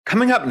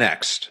Coming up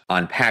next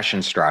on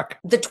Passion Struck.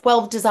 The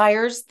 12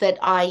 desires that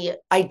I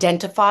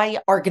identify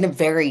are going to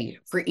vary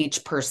for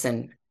each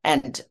person.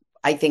 And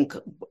I think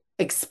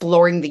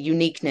exploring the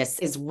uniqueness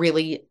is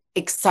really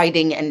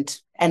exciting and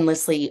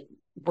endlessly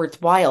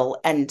worthwhile.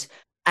 And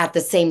at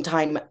the same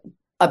time,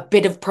 a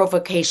bit of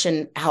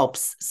provocation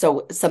helps.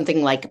 So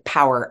something like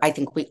power, I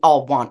think we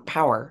all want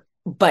power,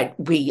 but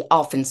we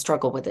often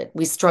struggle with it.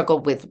 We struggle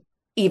with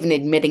even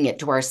admitting it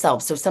to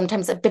ourselves. So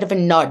sometimes a bit of a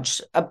nudge,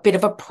 a bit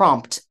of a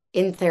prompt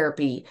in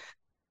therapy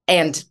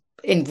and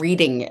in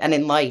reading and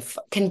in life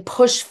can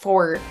push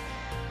for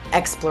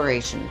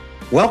exploration.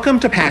 Welcome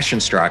to Passion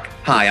Struck.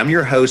 Hi, I'm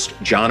your host,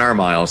 John R.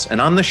 Miles, and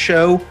on the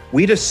show,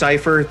 we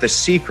decipher the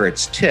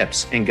secrets,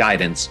 tips, and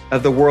guidance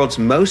of the world's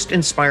most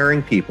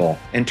inspiring people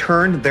and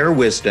turn their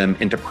wisdom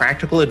into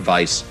practical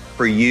advice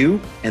for you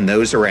and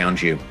those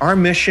around you. Our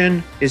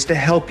mission is to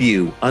help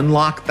you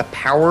unlock the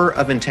power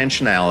of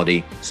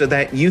intentionality so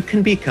that you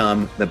can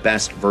become the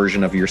best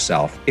version of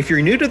yourself. If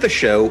you're new to the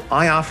show,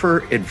 I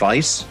offer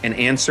advice and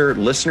answer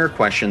listener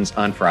questions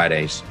on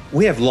Fridays.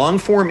 We have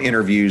long-form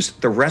interviews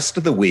the rest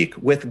of the week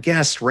with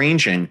guests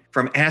ranging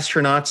from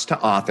astronauts to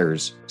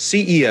authors,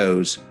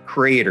 CEOs,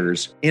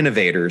 creators,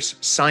 innovators,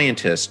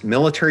 scientists,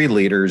 military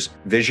leaders,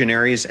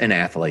 visionaries, and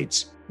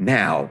athletes.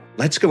 Now,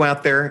 let's go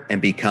out there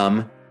and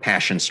become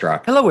Passion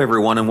Struck. Hello,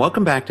 everyone, and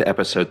welcome back to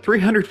episode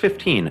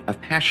 315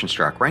 of Passion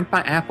Struck, ranked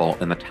by Apple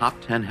in the top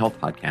 10 health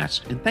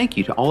podcasts. And thank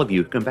you to all of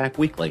you who come back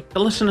weekly to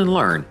listen and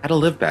learn how to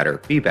live better,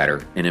 be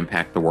better, and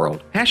impact the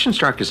world. Passion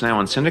Struck is now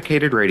on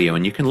syndicated radio,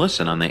 and you can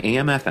listen on the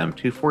AM/FM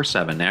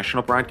 247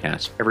 national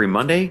broadcast every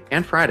Monday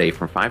and Friday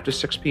from 5 to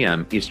 6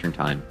 p.m. Eastern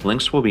Time.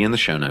 Links will be in the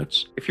show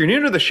notes. If you're new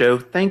to the show,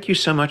 thank you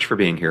so much for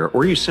being here,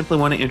 or you simply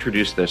want to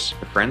introduce this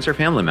to friends or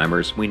family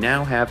members, we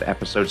now have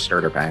episode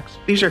starter packs.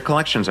 These are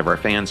collections of our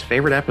fans'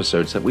 favorite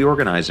episodes that we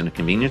organize into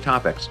convenient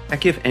topics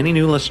that give any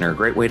new listener a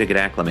great way to get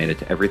acclimated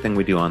to everything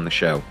we do on the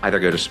show. Either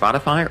go to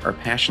Spotify or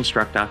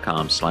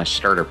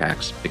passionstruck.com/starter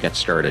packs to get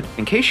started.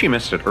 In case you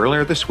missed it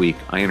earlier this week,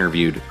 I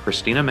interviewed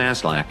Christina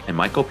Maslach and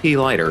Michael P.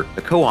 Leiter,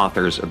 the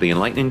co-authors of the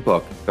enlightening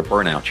book, The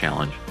Burnout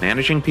Challenge,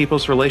 Managing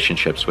People's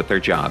Relationships with Their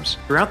Jobs.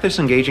 Throughout this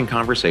engaging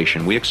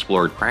conversation, we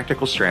explored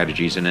practical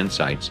strategies and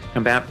insights to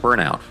combat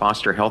burnout,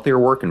 foster healthier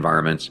work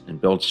environments, and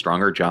build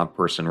stronger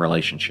job-person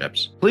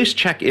relationships. Please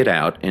check it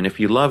out, and if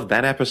you love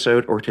that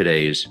episode or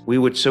today's, we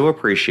would so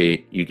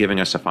appreciate you giving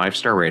us a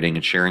 5-star rating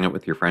and sharing it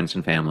with your friends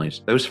and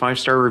families. Those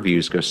 5-star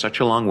reviews go such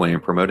a long way in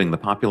promoting the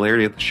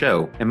popularity of the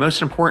show, and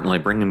most importantly,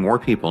 bringing more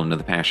people into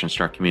the Passion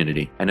Struck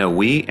community. I know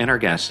we and our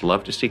guests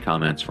love to see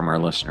comments from our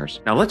listeners.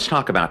 Now let's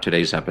talk about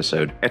today's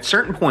episode. At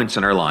certain points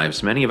in our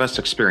lives, many of us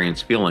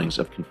experience feelings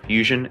of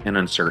confusion and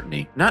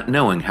uncertainty, not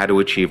knowing how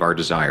to achieve our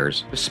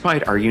desires.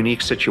 Despite our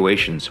unique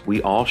situations,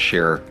 we all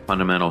share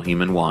fundamental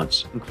human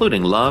wants,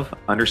 including love,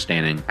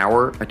 understanding,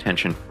 power,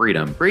 attention,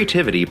 freedom,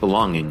 creativity,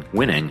 belonging,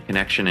 winning,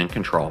 connection, and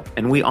control.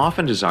 And we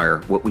often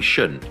desire what we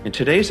shouldn't. In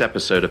today's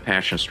episode of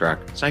Passion Struck,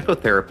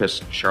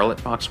 psychotherapist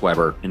Charlotte Fox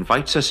Weber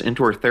invites us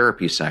into her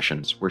therapy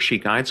sessions where she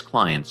guides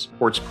clients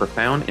towards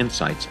profound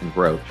insights and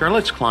growth.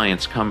 Charlotte's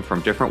clients come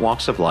from different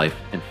walks of life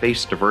and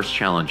face diverse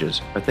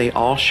challenges, but they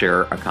all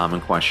share a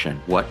common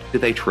question: what do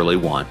they truly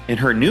want? In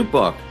her new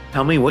book,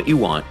 Tell Me What You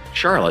Want,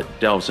 Charlotte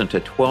delves into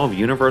 12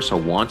 universal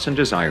wants and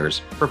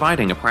desires,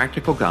 providing a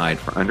practical guide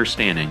for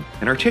understanding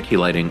and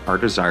articulating our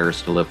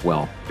desires to live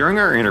well. During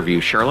our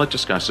interview, Charlotte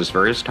discusses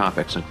various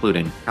topics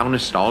including how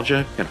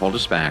nostalgia can hold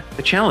us back,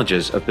 the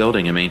challenges of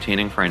building and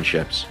maintaining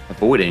friendships,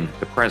 avoiding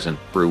the present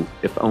through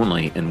if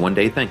only and one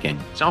day thinking,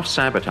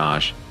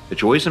 self-sabotage, the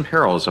joys and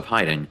perils of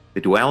hiding, the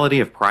duality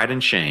of pride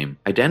and shame,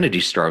 identity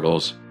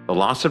struggles, the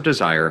loss of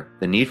desire,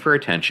 the need for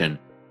attention,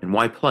 and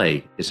why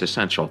play is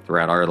essential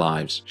throughout our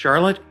lives.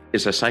 Charlotte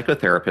is a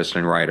psychotherapist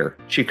and writer.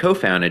 She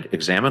co-founded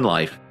Examine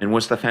Life and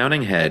was the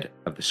founding head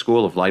of the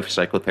School of Life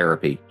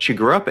Psychotherapy. She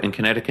grew up in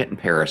Connecticut and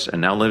Paris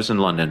and now lives in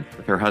London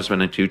with her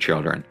husband and 2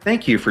 children.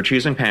 Thank you for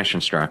choosing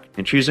Passion Struck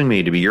and choosing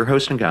me to be your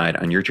host and guide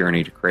on your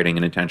journey to creating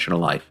an intentional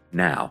life.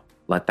 Now,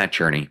 let that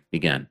journey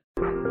begin.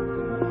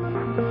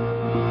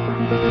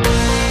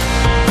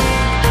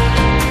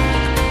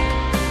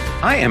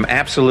 I am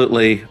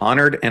absolutely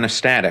honored and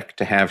ecstatic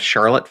to have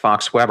Charlotte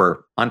Fox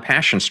Weber on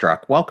Passion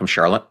Struck. Welcome,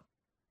 Charlotte.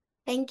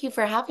 Thank you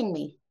for having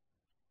me.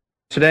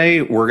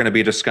 Today, we're going to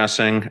be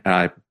discussing,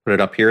 I put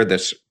it up here,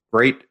 this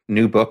great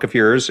new book of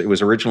yours. It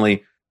was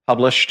originally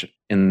published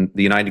in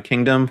the United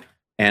Kingdom,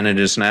 and it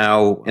is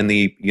now in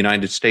the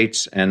United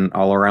States and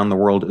all around the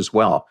world as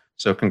well.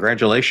 So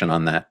congratulations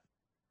on that.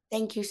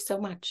 Thank you so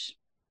much.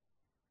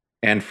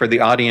 And for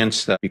the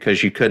audience,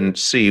 because you couldn't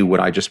see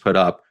what I just put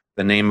up,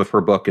 the name of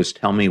her book is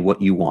Tell Me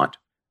What You Want.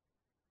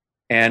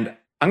 And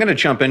I'm going to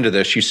jump into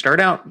this. You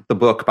start out the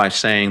book by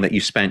saying that you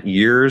spent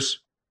years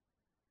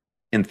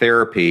in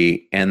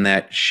therapy and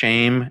that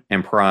shame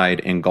and pride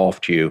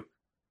engulfed you.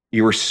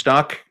 You were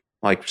stuck,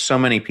 like so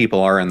many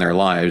people are in their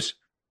lives,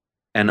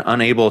 and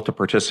unable to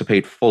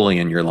participate fully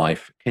in your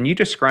life. Can you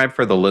describe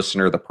for the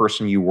listener the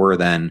person you were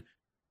then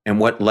and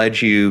what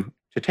led you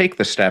to take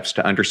the steps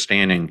to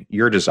understanding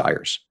your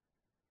desires?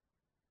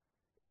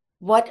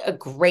 What a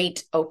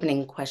great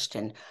opening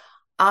question.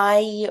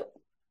 I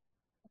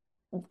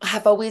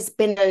have always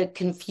been a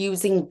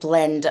confusing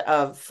blend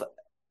of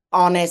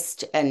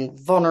honest and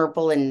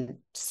vulnerable and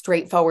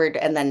straightforward,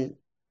 and then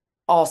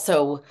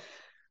also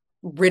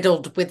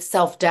riddled with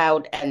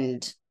self-doubt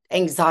and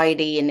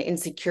anxiety and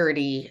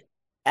insecurity.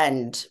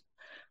 And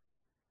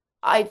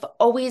I've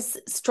always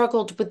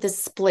struggled with this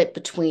split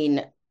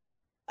between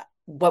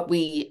what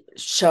we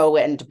show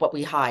and what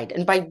we hide.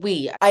 And by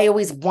we, I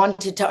always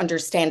wanted to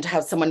understand how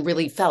someone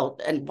really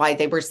felt and why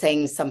they were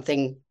saying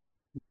something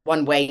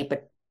one way,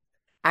 but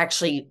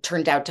actually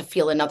turned out to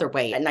feel another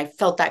way. And I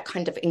felt that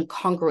kind of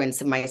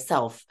incongruence in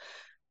myself.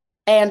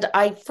 And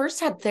I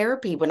first had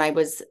therapy when I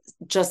was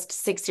just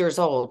 6 years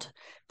old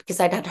because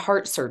I'd had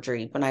heart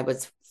surgery when I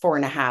was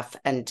 4.5.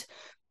 And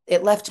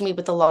it left me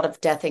with a lot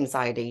of death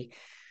anxiety.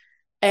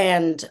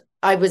 And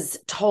I was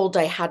told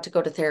I had to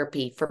go to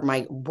therapy for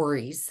my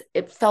worries.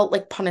 It felt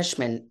like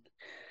punishment.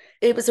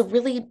 It was a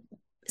really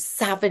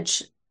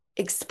savage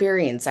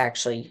experience,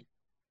 actually,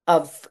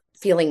 of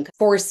feeling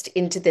forced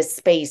into this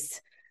space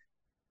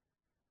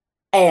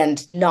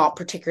and not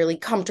particularly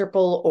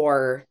comfortable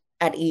or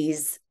at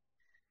ease.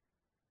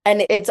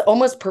 And it's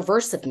almost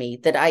perverse of me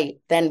that I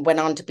then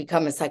went on to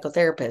become a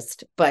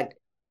psychotherapist. But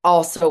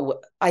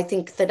also, I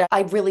think that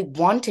I really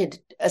wanted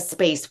a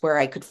space where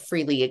I could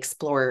freely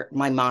explore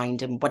my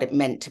mind and what it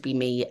meant to be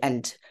me.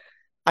 And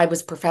I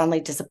was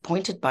profoundly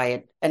disappointed by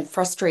it and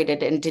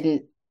frustrated and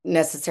didn't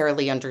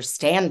necessarily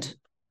understand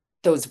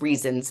those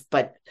reasons.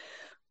 But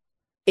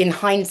in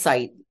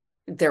hindsight,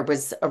 there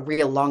was a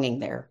real longing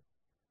there.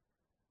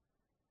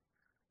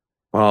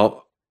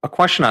 Well, a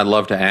question I'd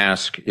love to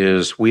ask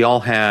is we all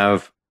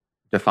have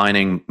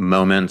defining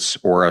moments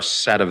or a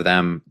set of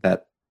them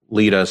that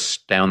lead us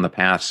down the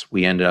paths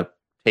we end up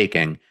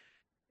taking.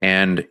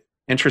 And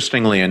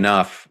interestingly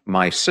enough,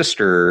 my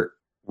sister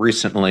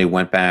recently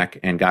went back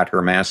and got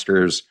her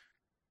master's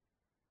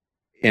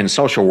in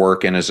social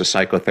work and as a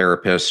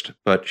psychotherapist,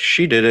 but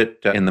she did it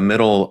in the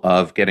middle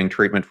of getting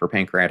treatment for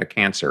pancreatic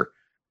cancer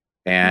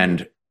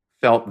and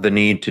felt the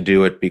need to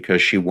do it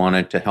because she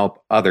wanted to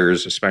help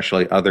others,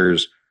 especially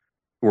others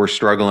who were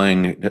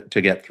struggling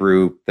to get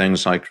through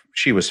things like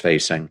she was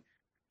facing.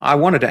 I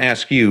wanted to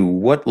ask you,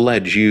 what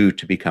led you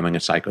to becoming a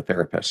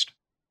psychotherapist?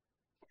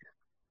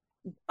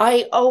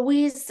 I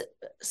always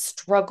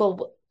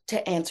struggle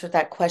to answer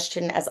that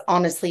question as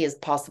honestly as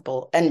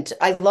possible. And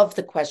I love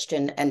the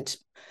question, and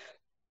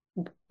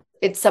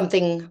it's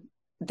something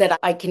that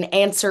I can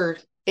answer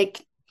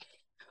it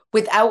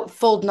without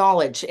full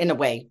knowledge in a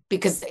way,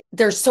 because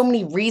there's so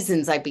many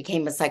reasons I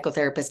became a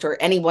psychotherapist,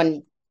 or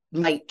anyone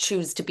might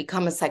choose to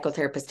become a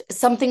psychotherapist.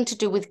 Something to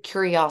do with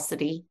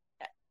curiosity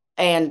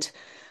and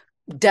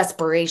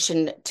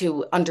desperation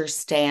to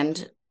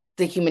understand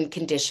the human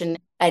condition,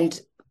 and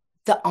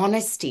the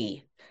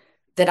honesty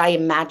that I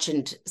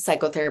imagined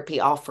psychotherapy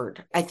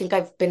offered. I think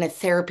I've been a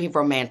therapy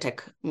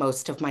romantic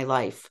most of my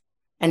life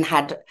and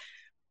had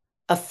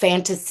a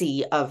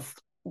fantasy of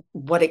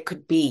what it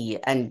could be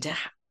and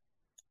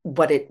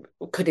what it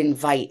could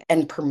invite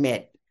and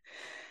permit.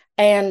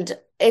 And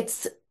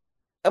it's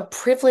a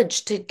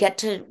privilege to get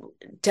to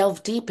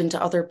delve deep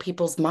into other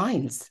people's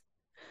minds.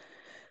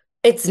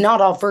 It's not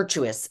all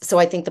virtuous. So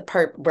I think the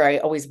part where I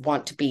always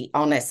want to be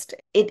honest,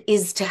 it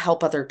is to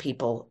help other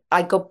people.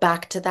 I go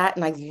back to that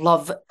and I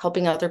love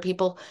helping other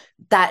people.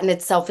 That in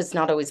itself is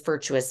not always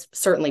virtuous,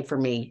 certainly for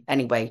me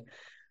anyway.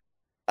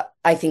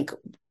 I think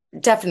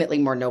definitely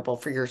more noble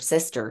for your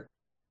sister.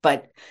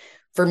 But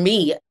for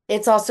me,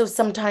 it's also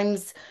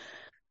sometimes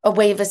a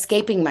way of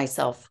escaping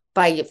myself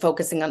by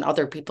focusing on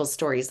other people's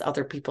stories,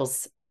 other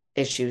people's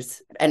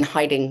issues, and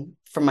hiding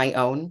from my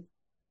own.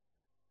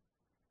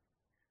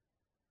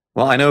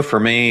 Well, I know for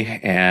me,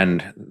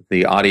 and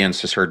the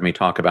audience has heard me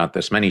talk about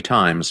this many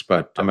times,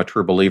 but I'm a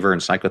true believer in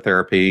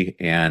psychotherapy,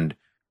 and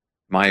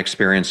my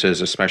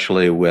experiences,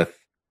 especially with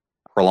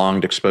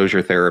prolonged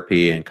exposure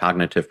therapy and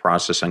cognitive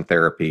processing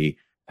therapy,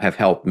 have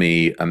helped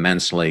me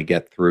immensely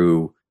get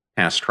through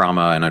past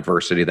trauma and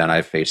adversity that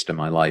I've faced in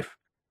my life.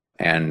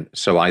 And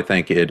so I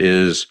think it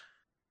is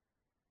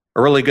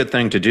a really good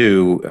thing to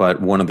do,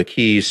 but one of the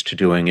keys to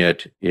doing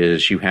it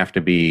is you have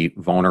to be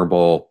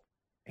vulnerable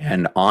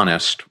and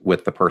honest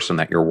with the person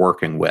that you're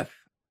working with.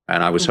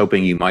 And I was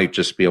hoping you might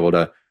just be able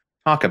to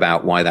talk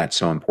about why that's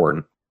so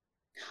important.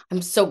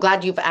 I'm so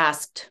glad you've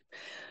asked,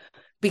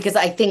 because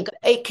I think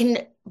it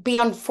can be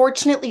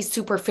unfortunately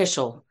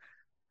superficial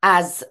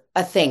as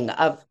a thing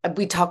of,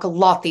 we talk a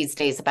lot these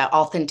days about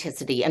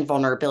authenticity and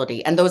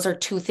vulnerability, and those are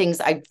two things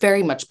I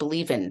very much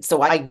believe in.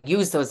 So I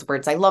use those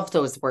words. I love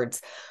those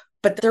words,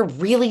 but they're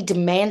really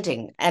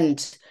demanding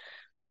and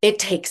it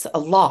takes a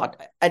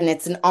lot, and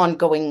it's an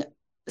ongoing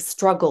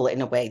struggle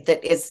in a way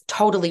that is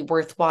totally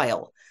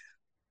worthwhile.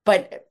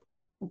 But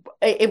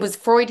it was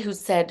Freud who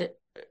said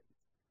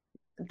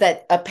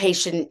that a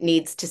patient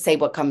needs to say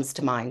what comes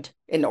to mind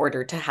in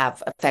order to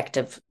have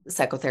effective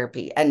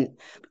psychotherapy. And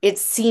it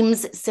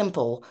seems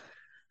simple.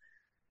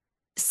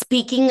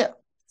 Speaking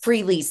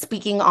freely,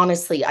 speaking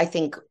honestly, I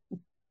think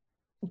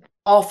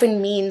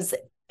often means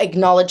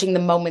acknowledging the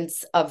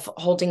moments of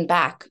holding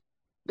back.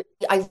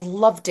 I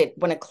loved it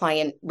when a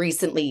client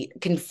recently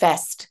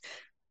confessed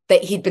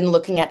that he'd been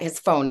looking at his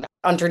phone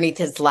underneath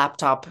his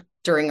laptop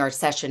during our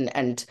session,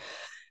 and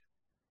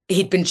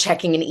he'd been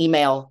checking an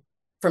email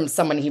from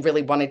someone he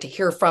really wanted to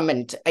hear from.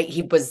 And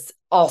he was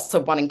also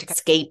wanting to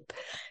escape,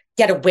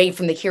 get away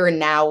from the here and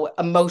now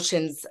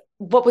emotions.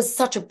 What was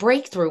such a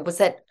breakthrough was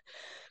that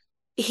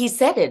he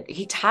said it,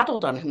 he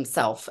tattled on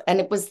himself. And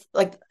it was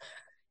like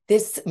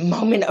this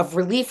moment of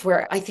relief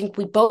where I think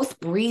we both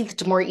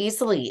breathed more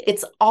easily.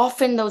 It's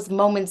often those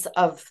moments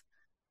of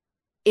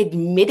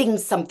admitting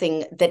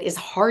something that is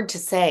hard to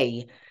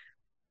say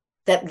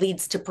that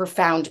leads to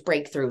profound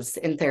breakthroughs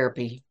in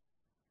therapy.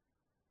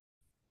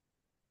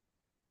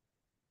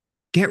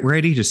 Get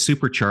ready to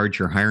supercharge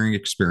your hiring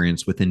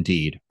experience with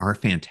Indeed, our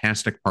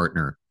fantastic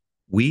partner.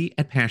 We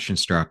at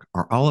PassionStruck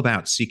are all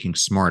about seeking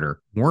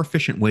smarter, more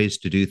efficient ways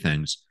to do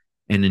things,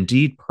 and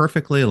Indeed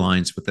perfectly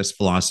aligns with this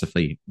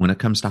philosophy when it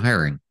comes to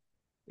hiring.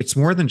 It's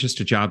more than just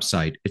a job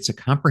site, it's a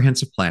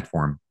comprehensive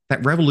platform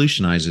that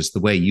revolutionizes the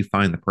way you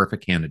find the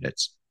perfect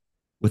candidates.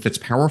 With its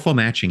powerful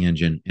matching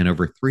engine and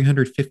over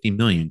 350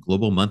 million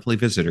global monthly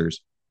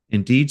visitors,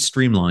 Indeed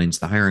streamlines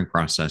the hiring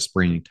process,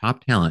 bringing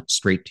top talent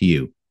straight to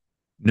you.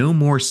 No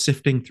more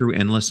sifting through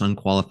endless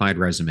unqualified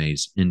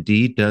resumes.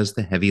 Indeed does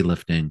the heavy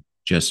lifting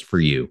just for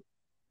you.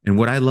 And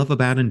what I love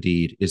about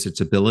Indeed is its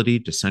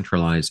ability to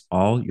centralize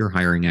all your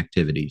hiring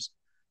activities,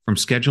 from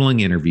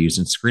scheduling interviews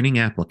and screening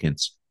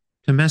applicants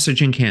to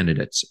messaging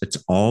candidates. It's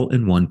all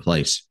in one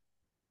place.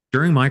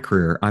 During my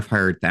career, I've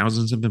hired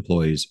thousands of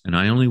employees, and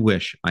I only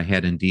wish I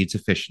had Indeed's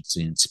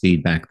efficiency and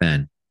speed back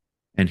then.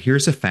 And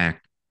here's a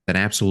fact that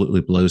absolutely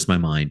blows my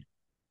mind: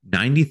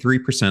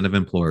 93% of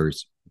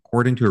employers,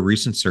 according to a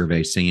recent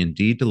survey, say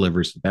Indeed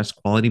delivers the best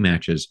quality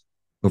matches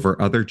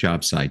over other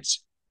job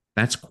sites.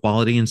 That's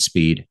quality and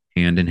speed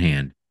hand in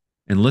hand.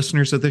 And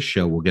listeners of this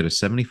show will get a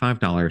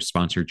 $75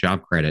 sponsored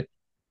job credit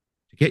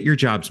to get your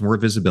jobs more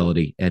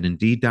visibility at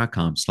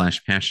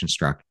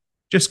Indeed.com/passionstruck.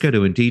 Just go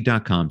to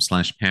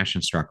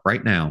Indeed.com/passionstruck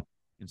right now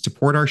and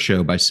support our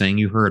show by saying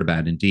you heard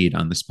about Indeed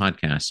on this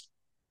podcast.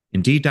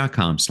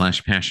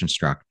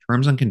 Indeed.com/passionstruck.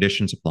 Terms and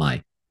conditions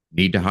apply.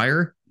 Need to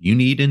hire? You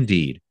need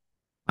Indeed.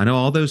 I know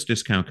all those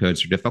discount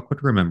codes are difficult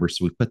to remember,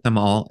 so we put them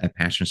all at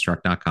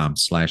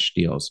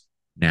passionstruck.com/deals.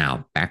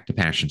 Now, back to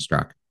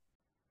PassionStruck.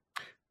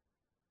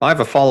 I have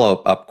a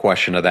follow-up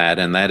question to that,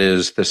 and that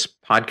is, this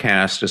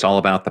podcast is all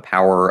about the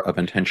power of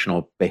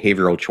intentional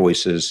behavioral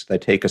choices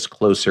that take us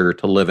closer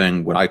to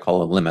living what I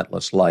call a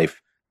limitless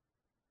life.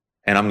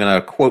 And I'm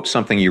going to quote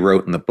something you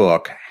wrote in the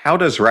book. How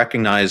does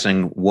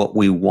recognizing what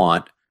we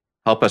want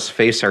help us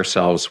face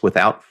ourselves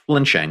without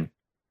flinching,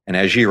 and,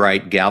 as you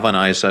write,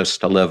 galvanize us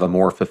to live a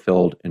more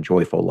fulfilled and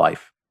joyful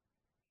life?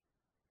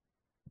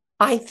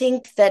 I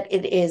think that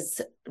it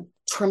is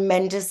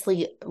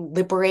tremendously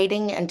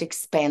liberating and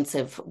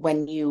expansive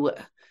when you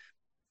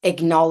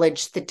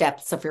acknowledge the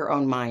depths of your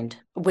own mind,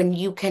 when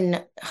you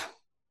can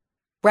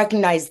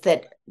recognize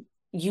that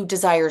you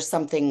desire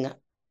something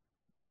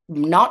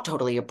not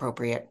totally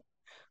appropriate,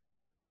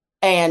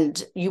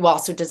 and you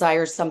also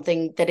desire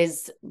something that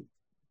is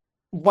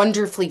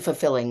wonderfully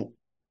fulfilling.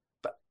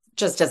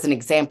 Just as an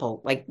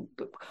example, like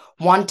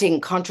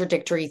wanting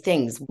contradictory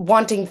things,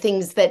 wanting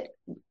things that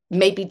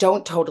maybe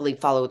don't totally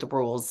follow the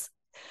rules.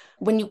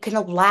 When you can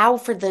allow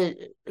for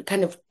the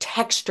kind of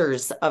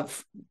textures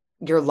of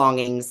your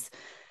longings,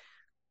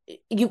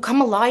 you come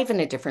alive in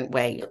a different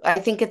way. I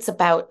think it's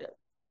about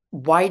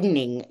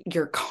widening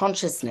your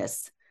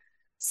consciousness.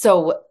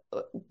 So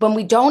when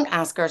we don't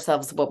ask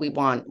ourselves what we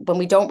want, when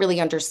we don't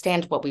really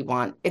understand what we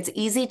want, it's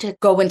easy to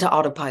go into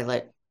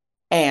autopilot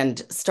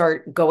and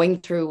start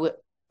going through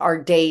our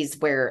days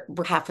where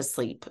we're half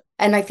asleep.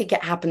 And I think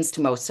it happens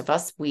to most of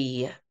us.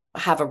 We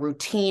have a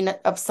routine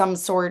of some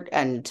sort,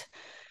 and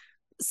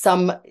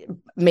some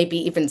maybe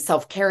even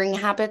self-caring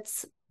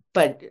habits,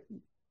 but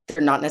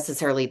they're not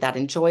necessarily that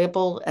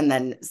enjoyable. And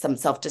then some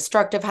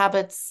self-destructive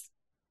habits,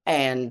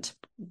 and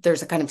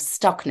there's a kind of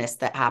stuckness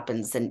that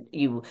happens, and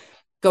you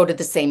go to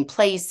the same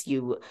place,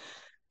 you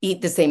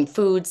eat the same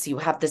foods, you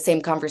have the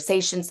same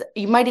conversations,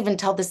 you might even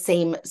tell the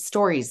same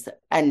stories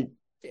and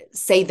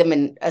say them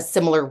in a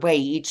similar way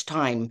each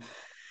time.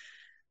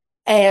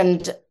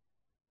 And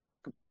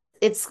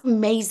it's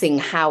amazing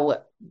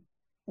how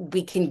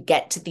we can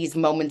get to these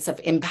moments of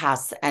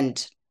impasse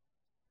and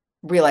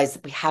realize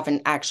that we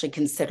haven't actually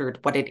considered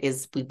what it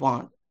is we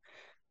want.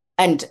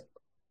 And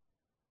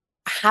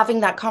having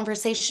that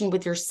conversation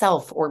with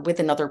yourself or with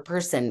another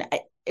person,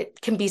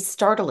 it can be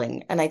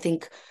startling, and I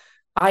think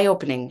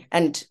eye-opening,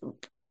 and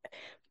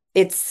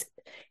it's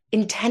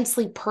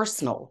intensely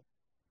personal.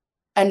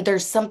 And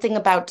there's something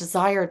about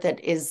desire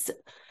that is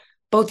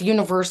both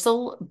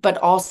universal, but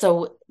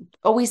also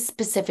always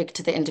specific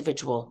to the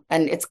individual.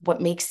 And it's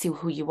what makes you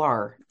who you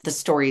are, the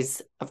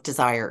stories of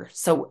desire.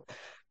 So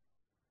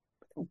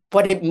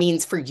what it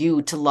means for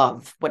you to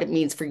love, what it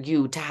means for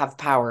you to have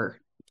power,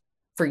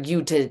 for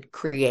you to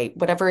create,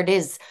 whatever it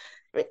is,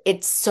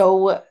 it's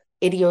so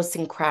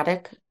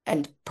idiosyncratic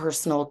and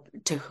personal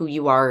to who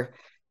you are.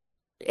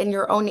 in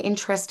your own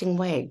interesting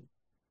way.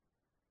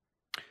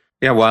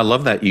 Yeah, well, I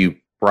love that you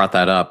brought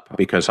that up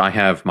because I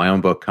have my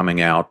own book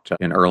coming out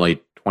in early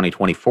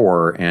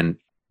 2024. And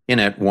in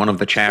it, one of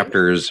the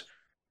chapters,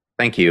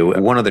 thank you,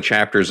 one of the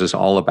chapters is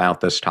all about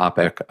this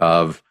topic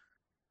of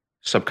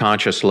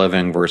subconscious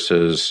living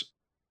versus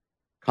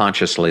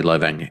consciously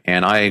living.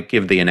 And I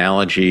give the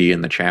analogy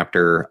in the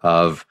chapter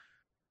of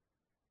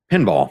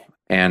pinball.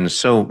 And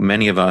so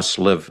many of us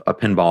live a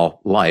pinball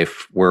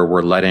life where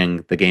we're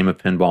letting the game of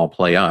pinball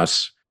play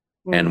us,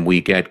 and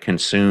we get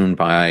consumed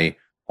by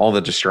all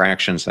the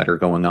distractions that are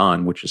going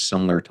on, which is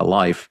similar to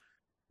life,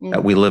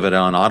 that we live it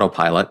on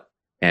autopilot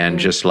and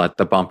just let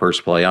the bumpers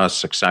play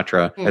us,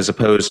 etc., as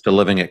opposed to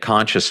living it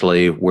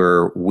consciously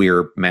where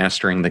we're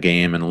mastering the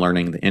game and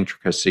learning the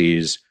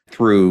intricacies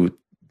through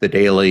the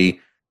daily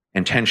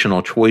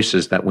intentional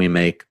choices that we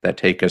make that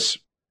take us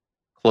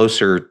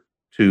closer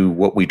to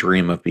what we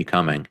dream of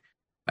becoming.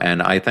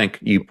 And I think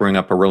you bring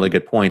up a really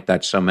good point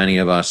that so many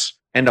of us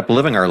end up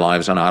living our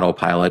lives on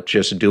autopilot,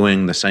 just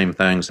doing the same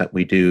things that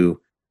we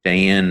do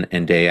day in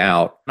and day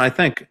out. And I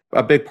think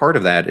a big part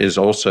of that is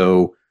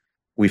also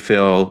we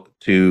fail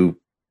to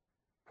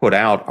put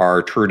out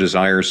our true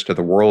desires to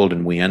the world,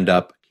 and we end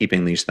up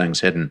keeping these things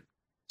hidden.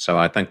 So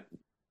I think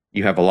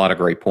you have a lot of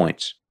great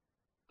points.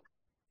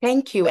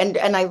 Thank you. And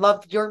I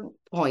love your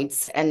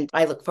points, and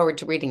I look forward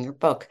to reading your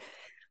book.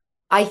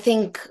 I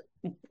think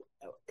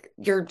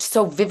you're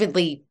so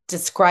vividly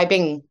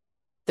describing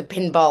the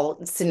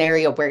pinball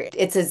scenario where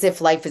it's as if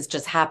life is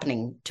just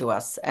happening to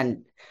us.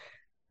 And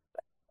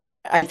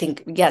I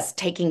think, yes,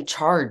 taking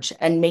charge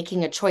and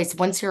making a choice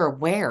once you're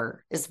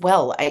aware as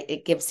well,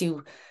 it gives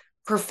you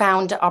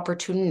profound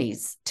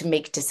opportunities to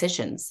make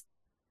decisions.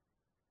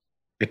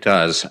 It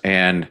does.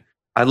 And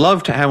I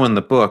loved how in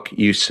the book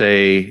you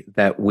say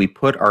that we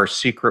put our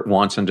secret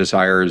wants and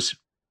desires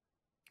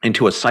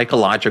into a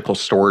psychological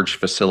storage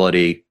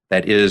facility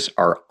that is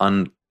our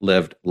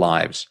unlived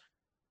lives.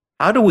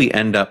 How do we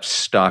end up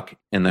stuck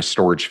in the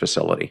storage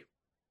facility?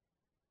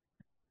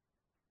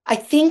 I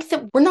think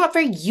that we're not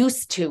very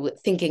used to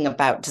thinking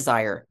about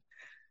desire.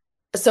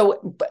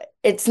 So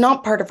it's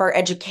not part of our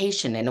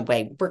education in a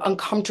way. We're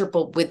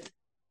uncomfortable with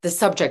the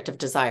subject of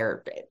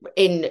desire.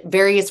 In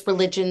various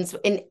religions,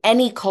 in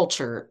any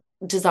culture,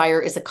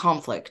 desire is a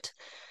conflict.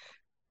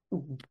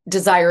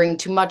 Desiring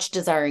too much,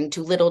 desiring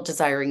too little,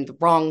 desiring the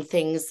wrong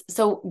things.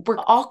 So we're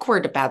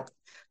awkward about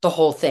the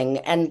whole thing.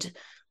 And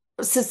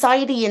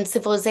society and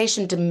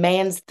civilization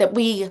demands that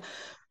we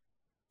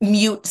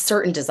mute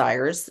certain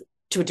desires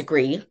to a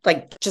degree,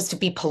 like just to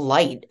be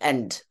polite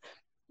and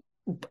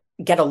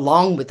get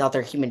along with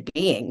other human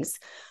beings.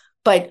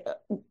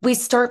 But we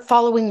start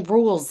following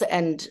rules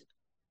and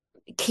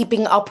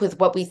keeping up with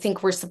what we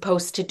think we're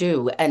supposed to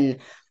do. And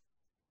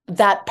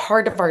that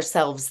part of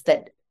ourselves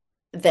that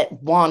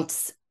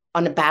wants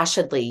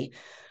unabashedly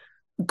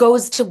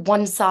goes to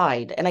one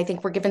side. And I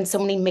think we're given so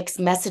many mixed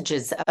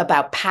messages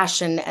about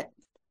passion.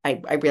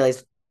 I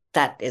realize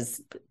that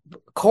is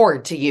core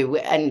to you,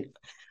 and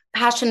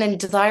passion and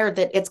desire,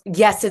 that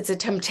it's a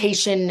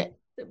temptation,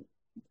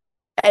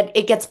 and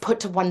it gets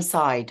put to one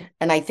side.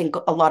 And I think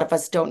a lot of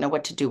us don't know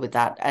what to do with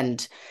that.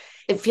 And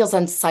it feels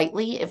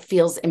unsightly. It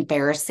feels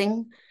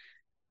embarrassing.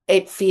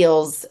 It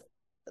feels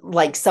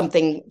like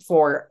something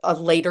for a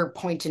later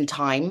point in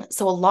time.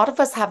 So a lot of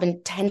us have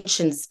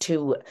intentions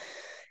to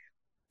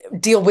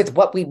deal with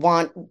what we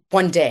want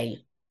one day,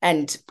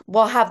 and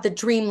we'll have the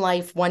dream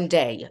life one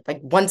day. Like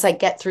once I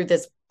get through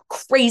this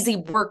crazy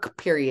work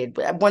period,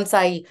 once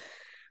I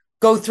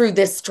go through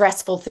this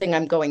stressful thing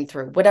I'm going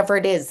through, whatever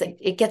it is,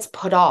 it gets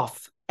put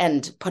off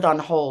and put on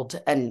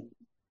hold. And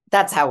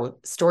that's how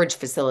storage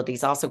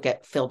facilities also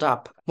get filled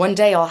up. One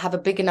day I'll have a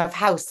big enough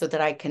house so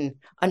that I can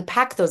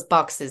unpack those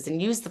boxes and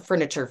use the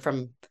furniture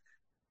from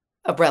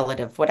a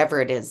relative,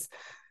 whatever it is.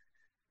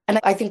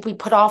 And I think we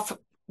put off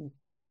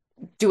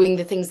doing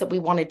the things that we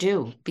want to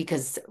do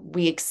because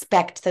we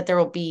expect that there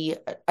will be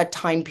a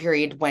time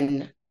period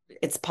when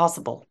it's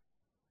possible.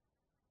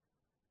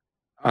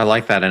 I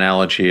like that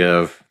analogy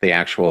of the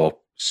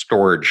actual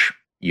storage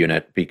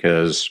unit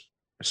because,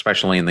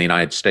 especially in the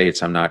United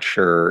States, I'm not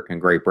sure in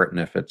Great Britain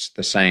if it's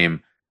the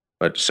same,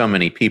 but so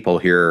many people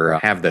here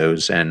have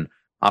those, and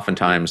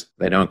oftentimes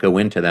they don't go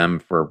into them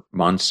for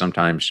months,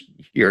 sometimes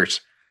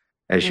years,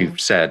 as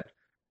you've said.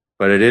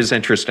 But it is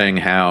interesting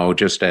how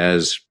just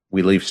as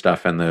we leave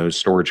stuff in those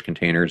storage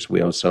containers,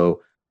 we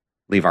also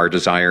leave our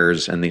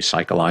desires in these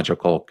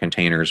psychological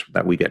containers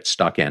that we get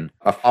stuck in.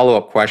 A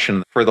follow-up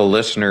question for the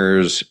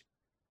listeners: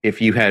 if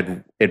you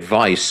had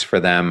advice for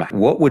them,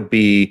 what would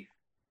be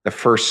the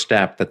first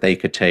step that they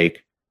could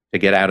take to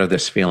get out of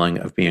this feeling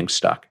of being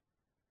stuck?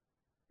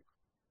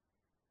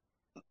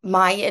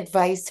 My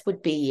advice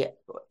would be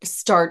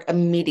start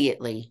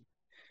immediately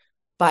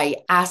by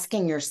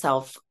asking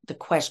yourself the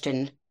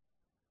question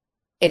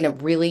in a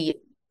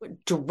really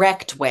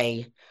direct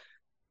way.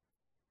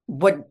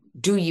 What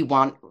do you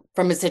want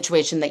from a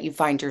situation that you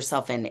find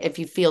yourself in? If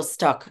you feel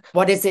stuck,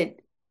 what is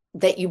it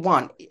that you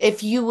want?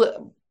 If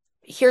you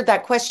hear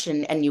that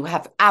question and you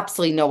have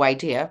absolutely no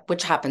idea,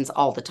 which happens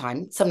all the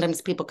time.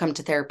 Sometimes people come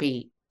to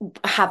therapy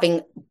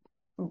having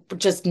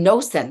just no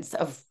sense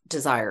of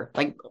desire.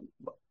 Like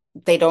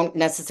they don't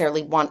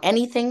necessarily want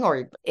anything,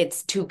 or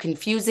it's too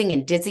confusing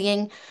and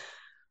dizzying.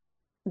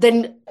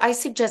 Then I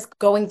suggest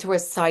going through a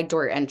side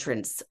door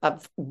entrance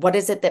of what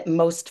is it that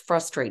most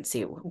frustrates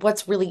you?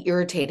 What's really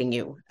irritating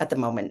you at the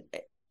moment?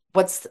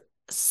 What's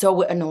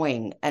so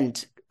annoying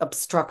and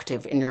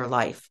obstructive in your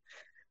life?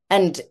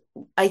 And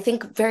I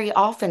think very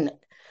often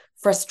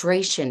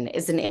frustration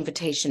is an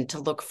invitation to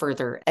look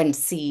further and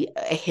see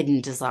a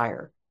hidden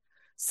desire.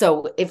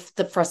 So if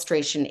the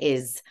frustration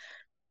is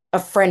a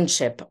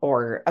friendship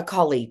or a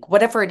colleague,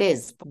 whatever it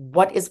is,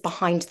 what is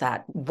behind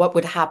that? What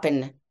would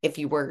happen if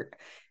you were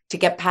to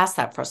get past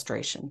that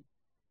frustration?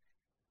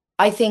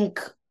 I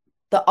think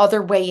the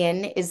other way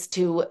in is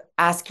to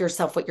ask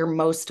yourself what you're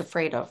most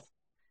afraid of.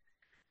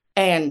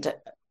 And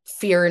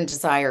fear and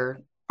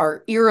desire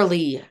are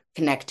eerily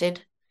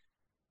connected,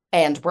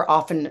 and we're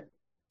often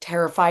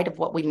terrified of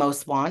what we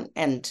most want,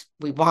 and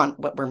we want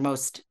what we're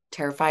most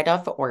terrified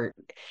of, or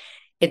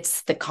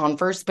it's the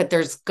converse, but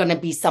there's going to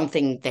be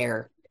something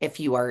there. If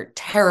you are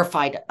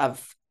terrified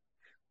of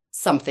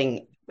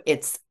something,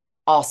 it's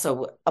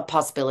also a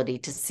possibility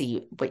to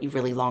see what you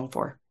really long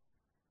for.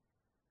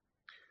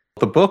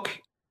 The book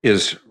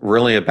is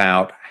really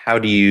about how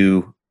do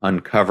you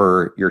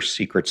uncover your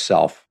secret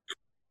self.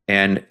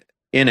 And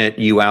in it,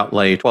 you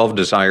outlay 12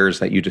 desires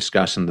that you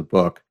discuss in the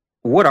book.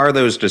 What are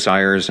those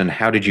desires and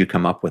how did you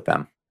come up with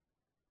them?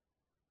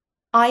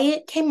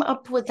 I came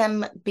up with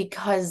them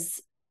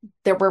because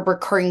there were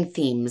recurring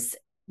themes,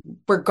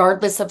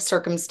 regardless of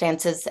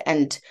circumstances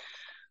and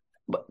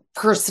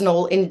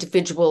personal,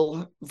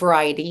 individual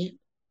variety,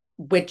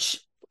 which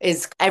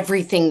is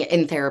everything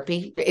in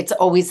therapy. It's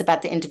always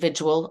about the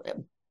individual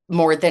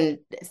more than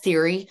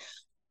theory.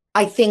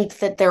 I think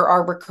that there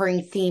are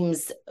recurring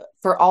themes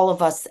for all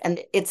of us, and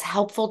it's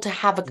helpful to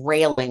have a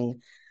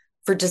railing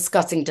for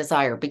discussing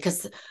desire,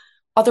 because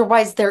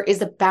otherwise there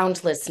is a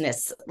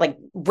boundlessness, like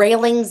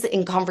railings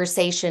in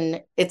conversation.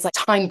 It's like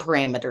time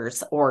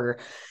parameters or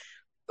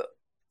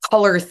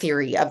color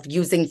theory of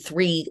using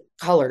three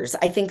colors.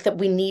 I think that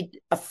we need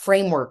a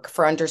framework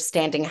for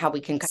understanding how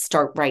we can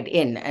start right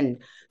in.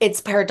 And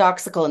it's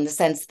paradoxical in the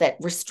sense that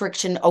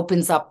restriction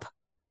opens up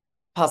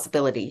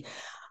possibility.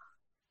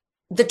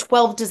 The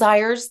 12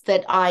 desires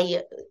that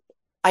I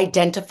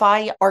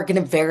identify are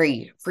going to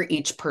vary for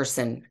each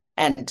person.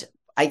 And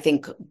I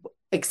think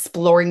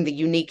exploring the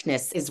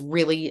uniqueness is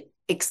really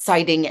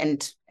exciting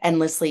and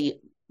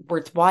endlessly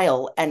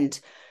worthwhile. And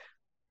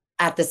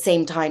at the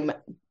same time,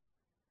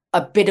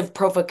 a bit of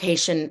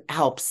provocation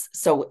helps.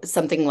 So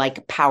something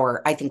like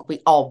power, I think we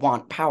all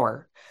want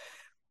power,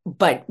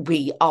 but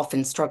we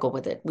often struggle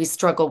with it. We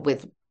struggle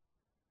with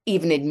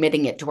even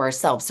admitting it to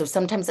ourselves. So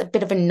sometimes a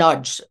bit of a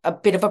nudge, a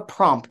bit of a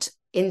prompt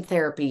in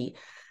therapy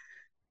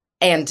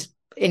and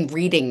in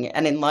reading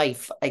and in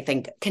life, I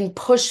think can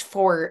push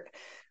for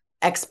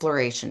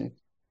exploration.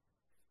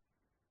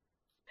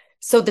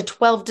 So the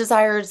 12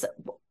 desires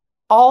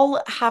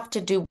all have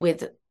to do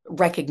with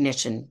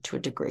recognition to a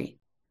degree.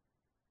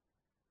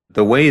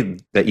 The way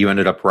that you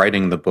ended up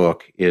writing the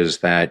book is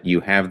that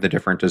you have the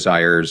different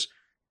desires,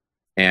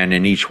 and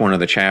in each one of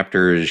the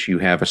chapters, you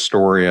have a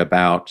story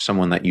about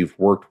someone that you've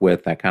worked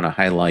with that kind of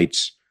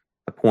highlights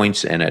the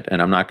points in it.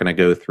 And I'm not going to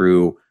go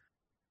through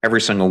every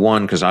single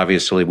one because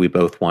obviously we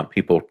both want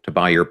people to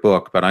buy your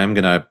book, but I'm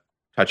going to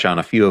touch on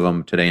a few of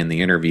them today in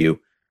the interview.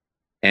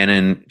 And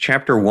in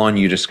chapter 1,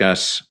 you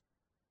discuss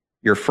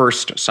your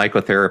first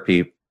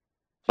psychotherapy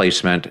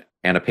placement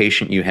and a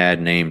patient you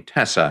had named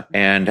Tessa.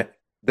 And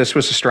this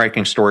was a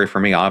striking story for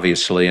me,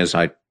 obviously. As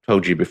I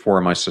told you before,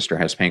 my sister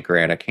has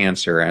pancreatic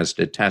cancer, as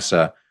did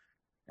Tessa.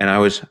 And I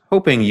was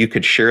hoping you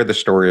could share the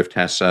story of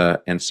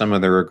Tessa and some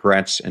of the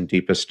regrets and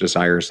deepest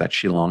desires that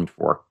she longed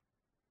for.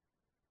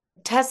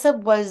 Tessa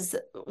was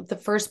the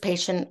first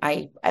patient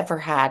I ever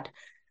had,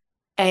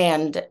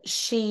 and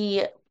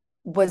she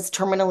was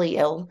terminally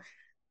ill.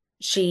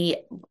 She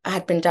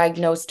had been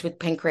diagnosed with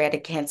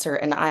pancreatic cancer,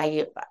 and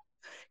I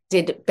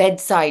did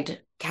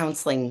bedside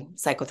counseling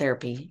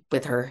psychotherapy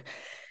with her.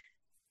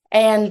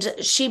 And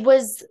she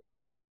was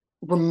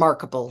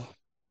remarkable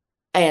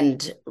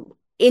and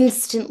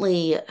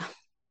instantly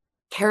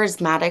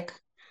charismatic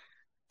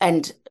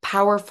and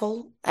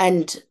powerful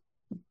and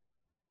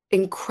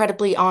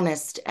incredibly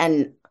honest.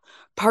 And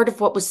part of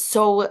what was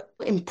so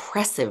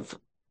impressive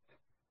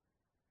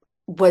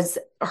was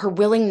her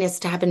willingness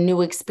to have a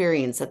new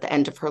experience at the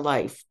end of her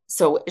life.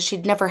 So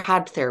she'd never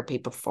had therapy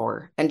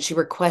before, and she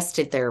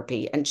requested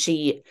therapy, and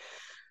she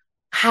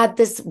had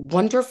this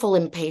wonderful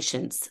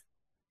impatience.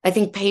 I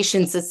think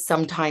patience is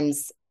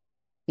sometimes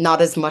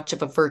not as much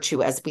of a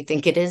virtue as we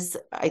think it is.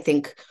 I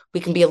think we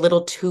can be a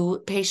little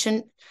too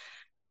patient.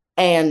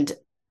 And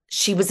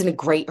she was in a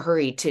great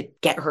hurry to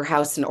get her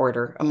house in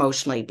order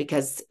emotionally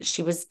because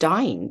she was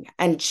dying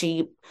and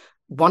she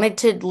wanted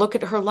to look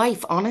at her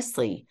life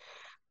honestly.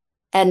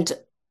 And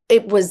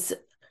it was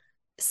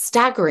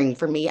staggering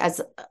for me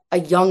as a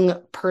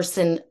young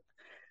person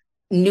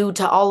new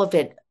to all of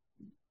it,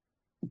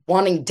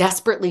 wanting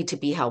desperately to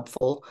be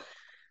helpful,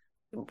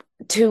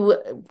 to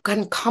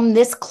kind of come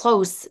this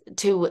close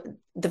to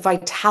the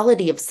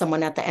vitality of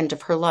someone at the end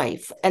of her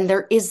life. And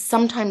there is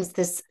sometimes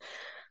this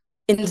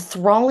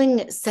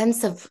enthralling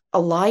sense of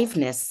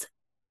aliveness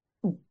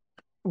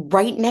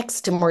right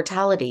next to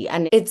mortality.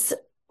 And it's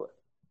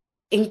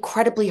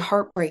incredibly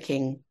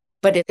heartbreaking,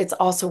 but it's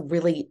also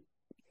really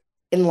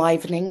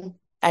enlivening.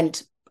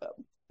 And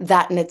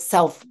that in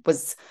itself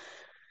was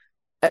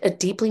a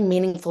deeply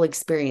meaningful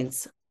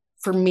experience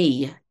for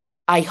me.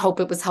 I hope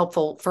it was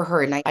helpful for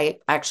her. And I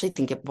actually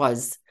think it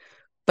was.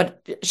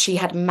 But she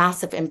had a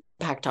massive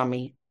impact on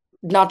me,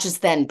 not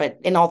just then, but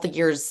in all the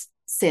years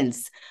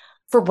since,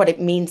 for what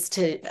it means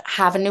to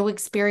have a new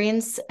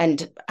experience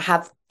and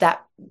have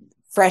that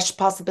fresh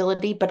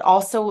possibility, but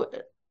also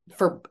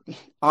for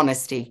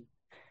honesty.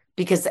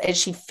 Because as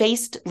she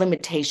faced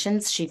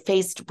limitations, she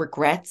faced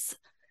regrets.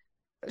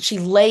 She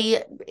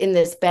lay in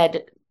this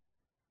bed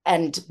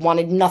and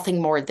wanted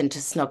nothing more than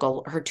to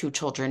snuggle her two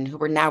children who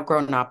were now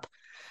grown up.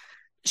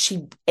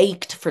 She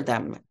ached for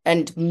them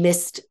and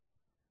missed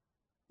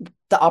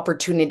the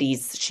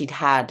opportunities she'd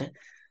had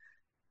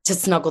to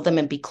snuggle them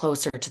and be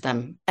closer to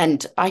them.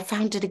 And I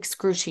found it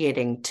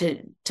excruciating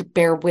to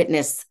bear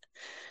witness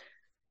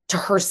to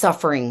her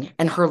suffering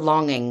and her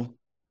longing.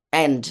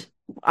 And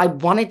I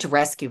wanted to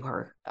rescue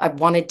her. I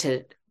wanted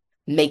to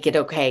make it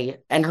okay.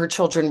 And her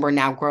children were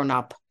now grown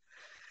up.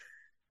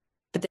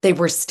 But they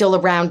were still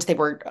around. They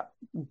were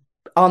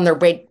on their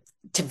way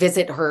to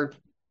visit her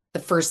the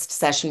first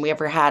session we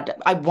ever had.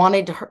 I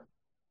wanted her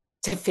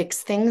to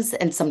fix things,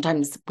 and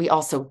sometimes we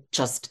also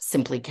just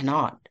simply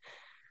cannot.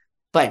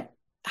 But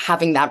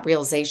having that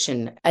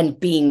realization and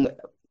being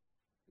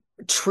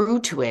true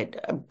to it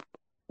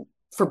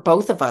for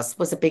both of us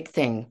was a big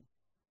thing.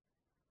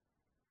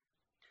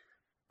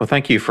 Well,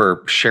 thank you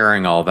for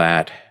sharing all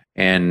that.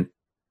 And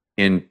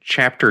in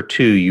chapter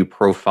 2, you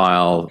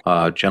profile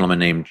a gentleman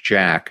named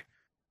Jack,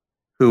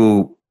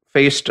 who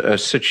faced a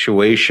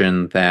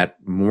situation that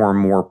more and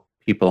more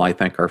people, I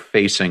think, are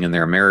facing in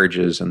their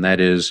marriages, and that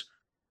is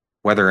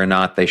whether or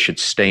not they should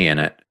stay in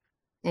it.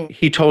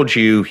 He told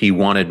you he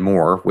wanted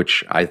more,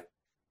 which I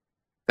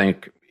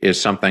think is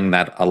something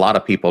that a lot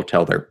of people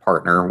tell their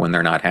partner when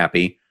they're not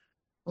happy.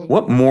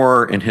 What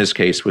more, in his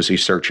case, was he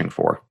searching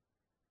for?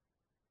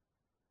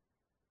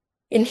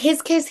 In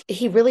his case,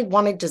 he really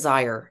wanted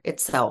desire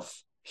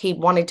itself. He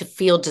wanted to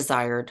feel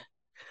desired.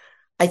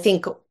 I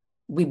think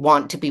we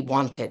want to be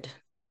wanted.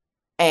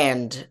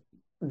 And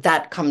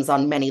that comes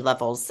on many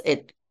levels.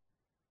 It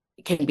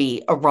can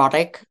be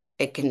erotic.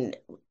 It can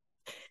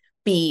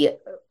be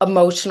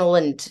emotional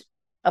and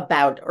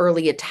about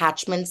early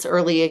attachments,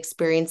 early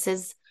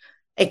experiences.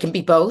 It can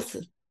be both.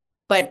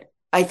 But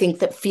I think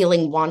that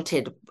feeling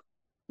wanted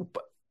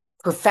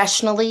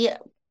professionally,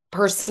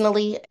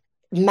 personally,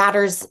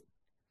 matters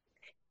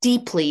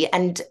deeply.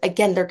 And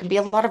again, there can be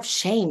a lot of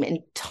shame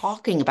in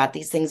talking about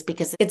these things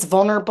because it's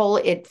vulnerable.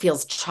 It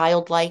feels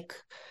childlike.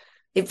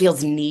 It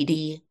feels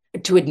needy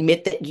to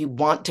admit that you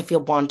want to feel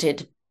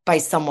wanted by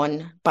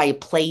someone, by a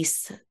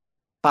place,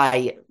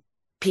 by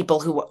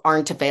people who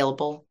aren't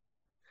available.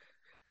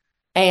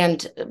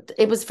 And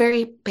it was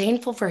very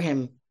painful for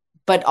him,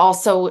 but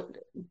also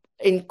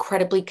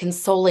incredibly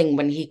consoling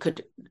when he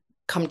could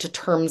come to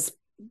terms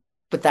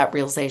with that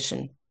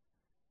realization.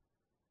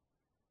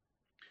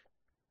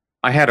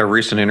 I had a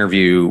recent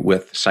interview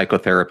with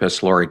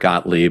psychotherapist Lori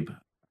Gottlieb,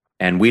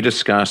 and we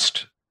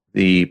discussed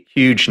the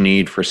huge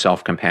need for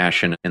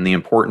self-compassion and the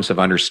importance of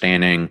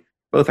understanding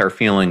both our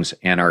feelings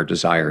and our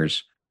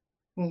desires.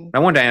 I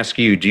wanted to ask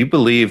you, do you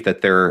believe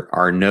that there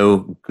are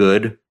no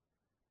good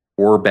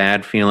or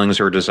bad feelings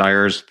or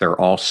desires? They're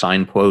all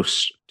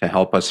signposts to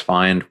help us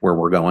find where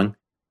we're going?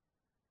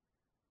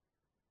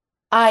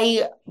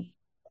 I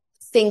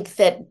think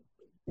that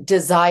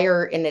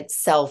desire in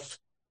itself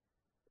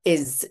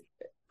is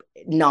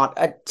not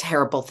a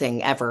terrible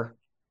thing ever.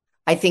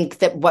 I think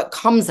that what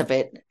comes of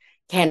it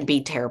can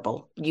be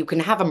terrible. You can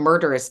have a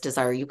murderous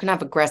desire. You can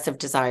have aggressive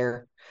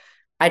desire.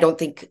 I don't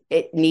think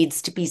it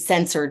needs to be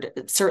censored,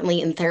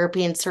 certainly in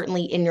therapy and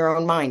certainly in your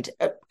own mind.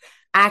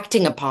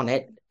 Acting upon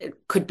it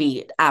could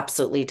be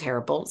absolutely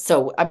terrible.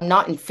 So I'm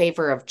not in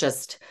favor of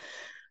just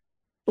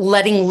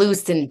letting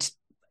loose and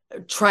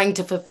trying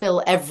to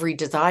fulfill every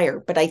desire.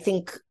 But I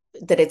think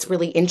that it's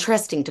really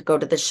interesting to go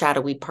to the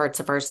shadowy parts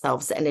of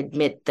ourselves and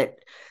admit that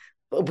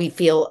we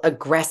feel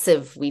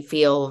aggressive. We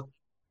feel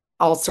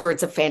all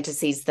sorts of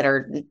fantasies that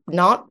are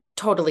not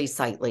totally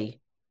sightly.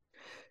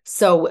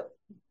 So,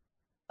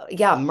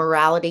 yeah,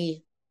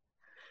 morality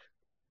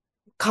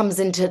comes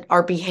into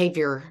our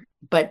behavior,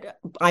 but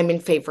I'm in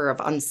favor of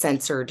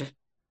uncensored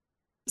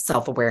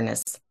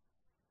self-awareness.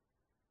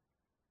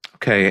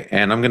 Okay,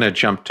 and I'm going to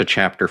jump to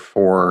chapter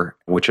 4,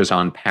 which is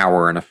on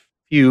power. And a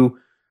few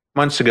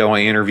months ago,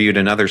 I interviewed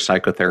another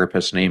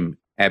psychotherapist named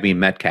Abby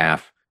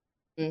Metcalf.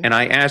 And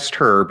I asked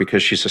her,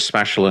 because she's a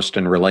specialist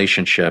in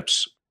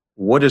relationships,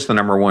 what is the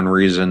number one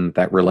reason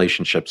that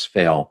relationships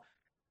fail?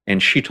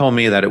 And she told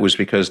me that it was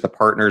because the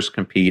partners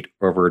compete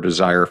over a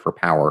desire for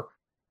power.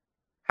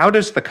 How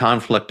does the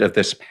conflict of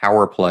this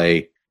power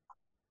play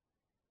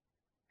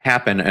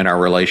happen in our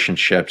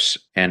relationships,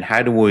 and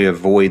how do we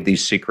avoid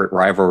these secret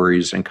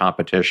rivalries and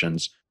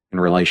competitions in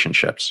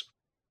relationships?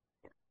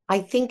 I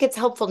think it's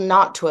helpful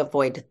not to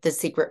avoid the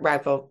secret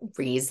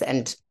rivalries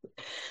and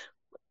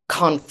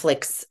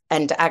conflicts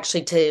and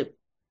actually to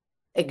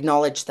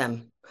acknowledge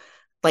them,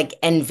 like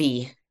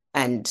envy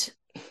and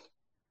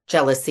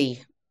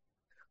jealousy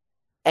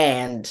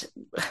and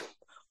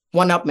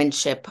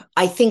one-upmanship.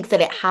 I think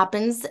that it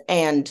happens,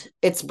 and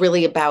it's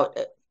really about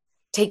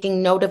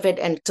taking note of it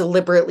and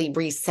deliberately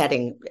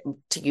resetting,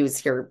 to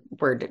use your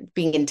word,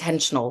 being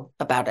intentional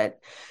about it,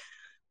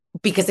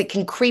 because it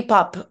can creep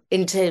up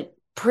into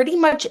pretty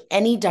much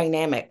any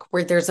dynamic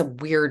where there's a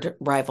weird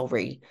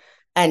rivalry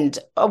and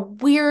a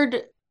weird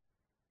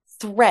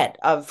threat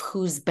of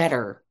who's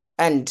better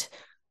and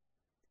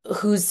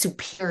who's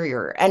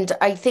superior. And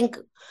I think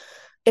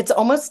it's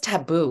almost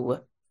taboo,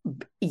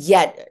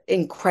 yet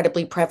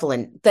incredibly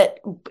prevalent, that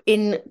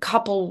in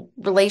couple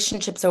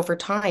relationships over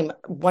time,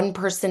 one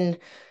person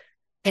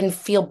can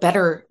feel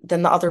better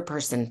than the other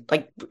person,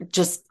 like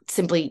just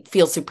simply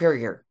feel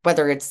superior,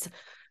 whether it's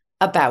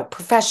about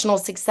professional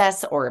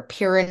success or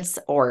appearance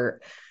or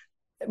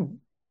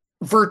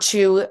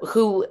virtue,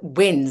 who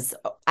wins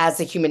as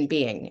a human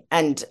being.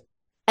 And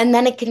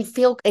then it can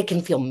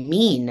feel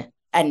mean,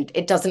 and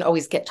it doesn't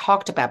always get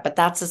talked about, but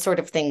that's the sort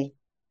of thing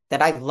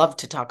that I love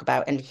to talk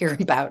about and hear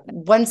about.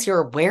 Once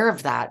you're aware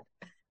of that,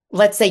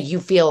 let's say you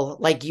feel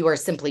like you are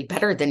simply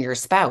better than your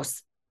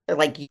spouse,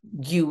 like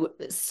you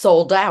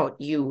sold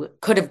out, you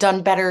could have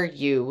done better,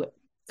 you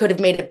could have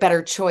made a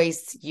better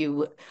choice,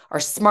 you are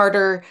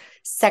smarter,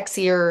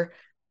 sexier,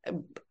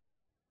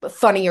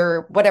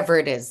 funnier, whatever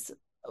it is.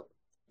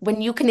 When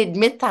you can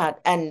admit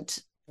that and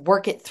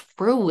work it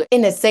through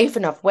in a safe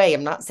enough way,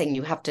 I'm not saying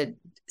you have to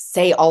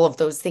say all of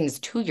those things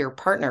to your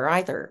partner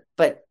either,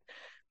 but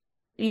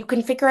you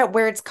can figure out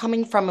where it's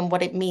coming from and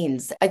what it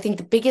means. I think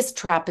the biggest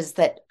trap is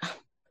that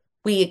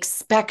we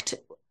expect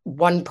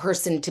one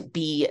person to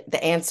be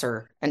the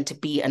answer and to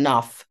be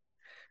enough.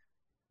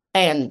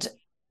 And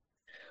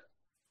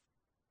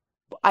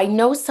I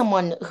know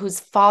someone whose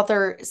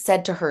father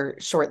said to her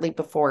shortly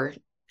before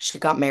she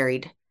got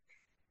married,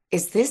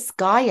 "Is this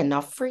guy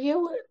enough for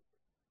you?"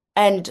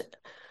 And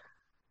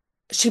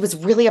she was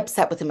really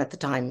upset with him at the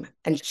time.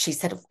 And she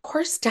said, "Of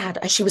course,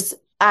 Dad." She was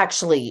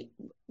actually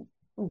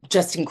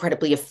just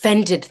incredibly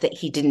offended that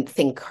he didn't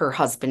think her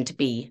husband to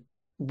be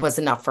was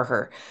enough for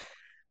her.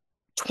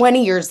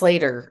 20 years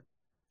later,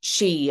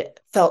 she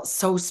felt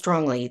so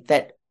strongly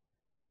that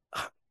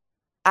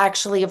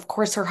actually, of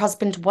course, her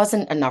husband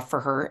wasn't enough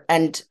for her,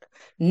 and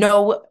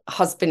no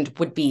husband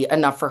would be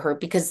enough for her,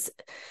 because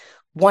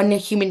one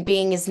human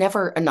being is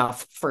never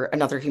enough for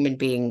another human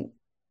being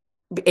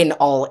in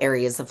all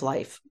areas of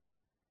life.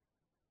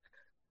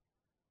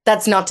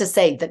 That's not to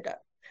say that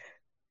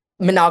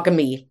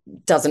monogamy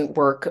doesn't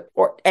work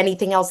or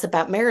anything else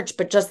about marriage,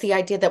 but just the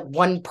idea that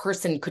one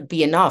person could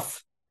be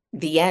enough,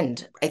 the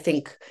end, I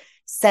think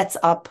sets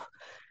up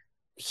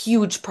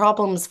huge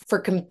problems for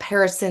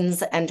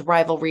comparisons and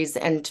rivalries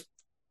and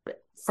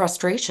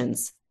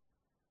frustrations.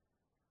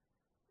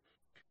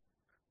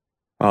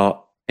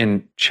 Well,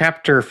 in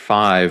chapter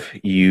 5,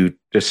 you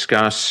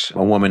discuss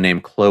a woman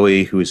named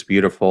Chloe who is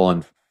beautiful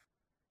and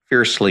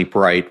fiercely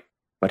bright,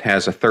 but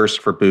has a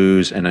thirst for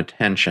booze and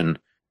attention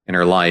in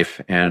her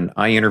life. And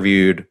I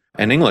interviewed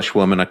an English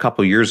woman a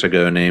couple years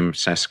ago named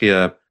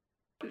Saskia.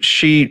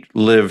 She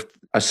lived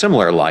a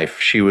similar life.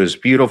 She was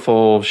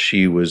beautiful.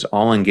 She was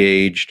all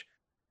engaged.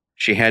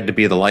 She had to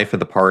be the life of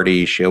the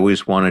party. She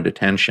always wanted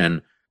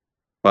attention.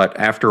 But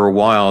after a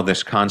while,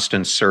 this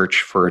constant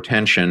search for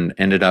attention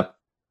ended up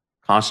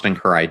costing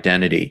her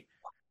identity.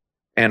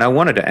 And I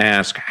wanted to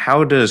ask,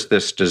 how does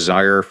this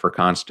desire for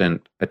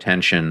constant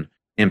attention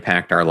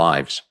impact our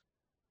lives?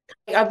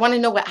 I want to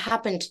know what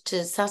happened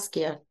to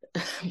Saskia.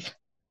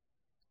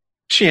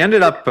 She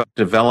ended up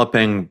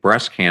developing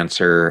breast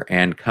cancer,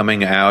 and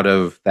coming out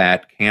of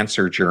that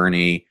cancer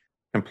journey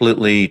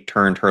completely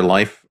turned her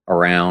life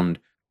around.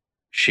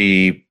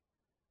 She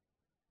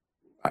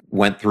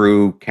went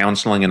through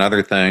counseling and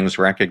other things,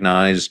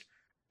 recognized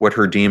what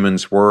her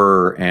demons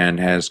were, and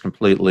has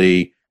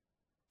completely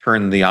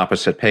turned the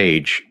opposite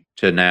page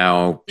to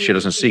now she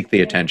doesn't seek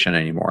the attention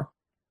anymore.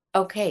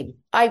 Okay.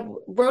 I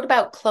wrote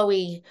about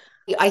Chloe.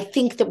 I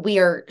think that we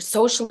are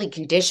socially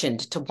conditioned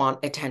to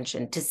want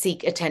attention, to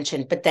seek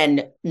attention, but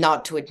then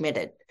not to admit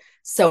it.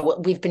 So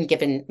we've been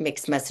given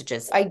mixed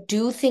messages. I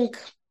do think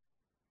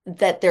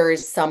that there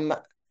is some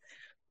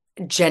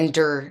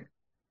gender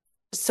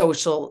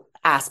social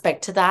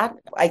aspect to that.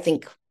 I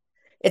think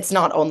it's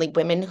not only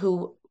women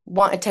who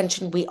want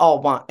attention. We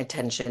all want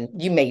attention.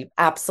 You may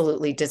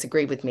absolutely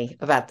disagree with me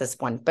about this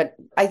one, but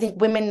I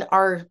think women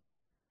are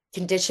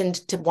conditioned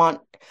to want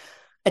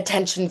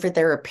attention for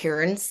their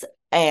appearance,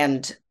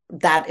 and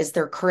that is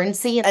their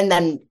currency. And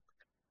then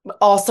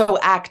also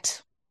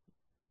act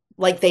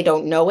like they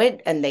don't know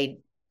it and they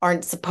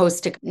aren't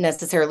supposed to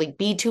necessarily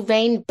be too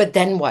vain. But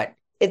then what?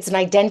 It's an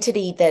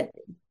identity that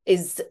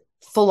is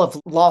full of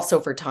loss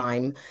over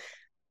time.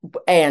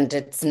 and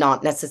it's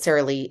not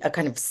necessarily a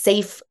kind of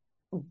safe,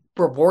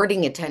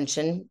 rewarding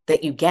attention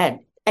that you get.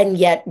 And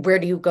yet, where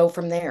do you go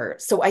from there?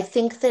 So I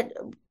think that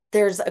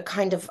there's a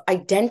kind of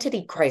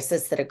identity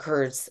crisis that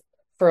occurs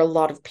for a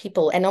lot of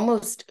people and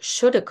almost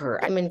should occur.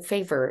 I'm in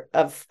favor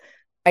of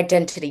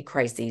identity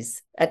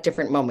crises at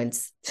different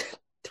moments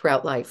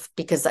throughout life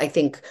because I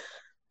think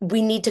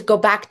we need to go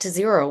back to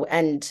zero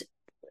and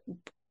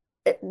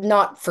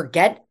not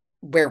forget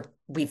where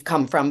we've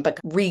come from, but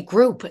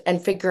regroup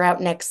and figure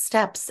out next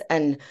steps.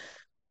 And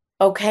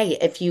okay,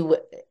 if you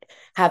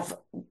have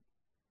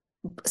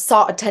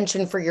sought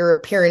attention for your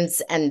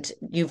appearance and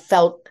you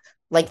felt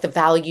like the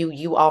value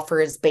you offer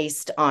is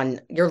based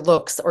on your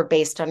looks or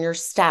based on your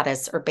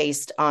status or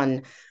based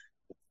on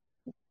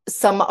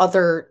some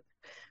other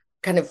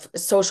kind of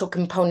social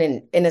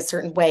component in a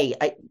certain way,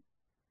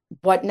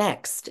 what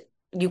next?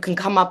 You can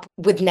come up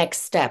with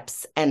next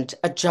steps and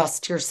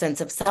adjust your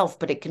sense of self,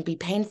 but it can be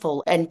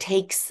painful and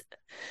takes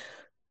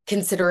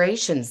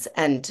considerations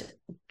and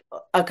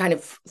a kind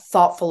of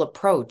thoughtful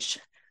approach.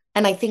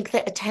 And I think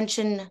that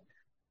attention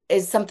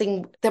is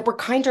something that we're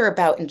kinder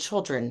about in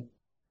children.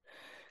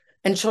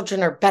 And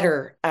children are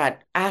better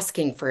at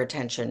asking for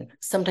attention.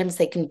 Sometimes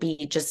they can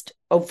be just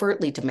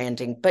overtly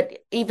demanding, but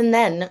even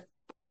then,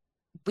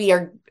 we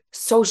are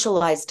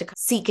socialized to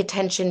seek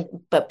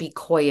attention, but be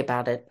coy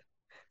about it.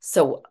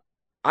 So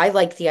I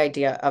like the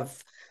idea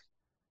of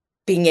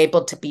being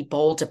able to be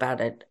bold about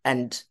it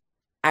and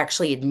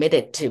actually admit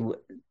it to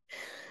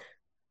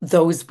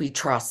those we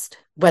trust,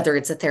 whether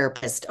it's a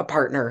therapist, a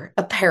partner,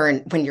 a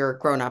parent when you're a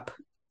grown up.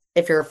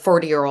 If you're a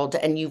 40-year-old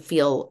and you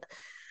feel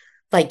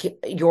like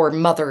your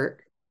mother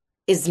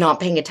is not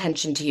paying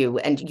attention to you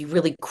and you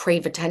really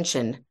crave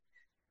attention,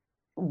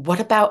 what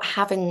about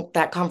having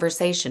that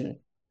conversation?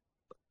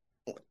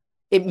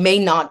 It may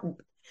not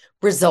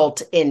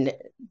result in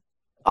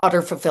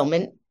utter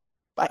fulfillment.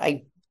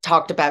 I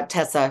talked about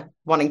Tessa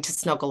wanting to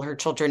snuggle her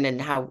children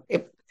and how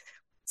it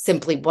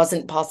simply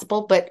wasn't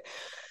possible. But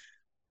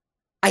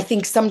I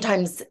think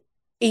sometimes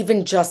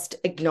even just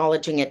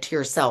acknowledging it to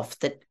yourself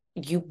that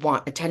you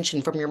want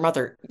attention from your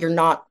mother, you're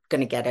not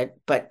going to get it,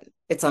 but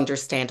it's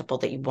understandable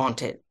that you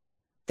want it,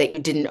 that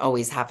you didn't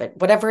always have it.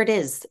 Whatever it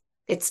is,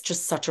 it's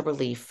just such a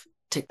relief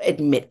to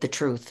admit the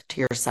truth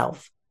to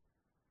yourself.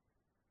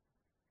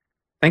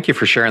 Thank you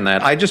for sharing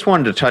that. I just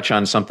wanted to touch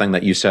on something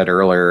that you said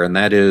earlier, and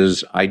that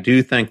is I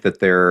do think that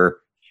there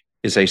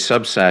is a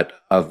subset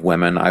of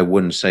women, I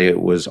wouldn't say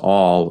it was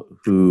all,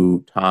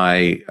 who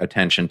tie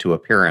attention to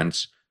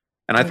appearance.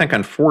 And I think,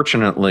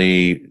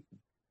 unfortunately,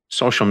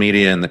 social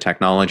media and the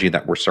technology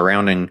that we're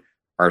surrounding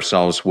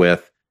ourselves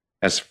with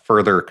has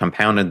further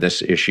compounded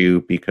this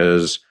issue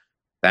because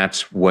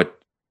that's what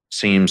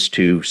seems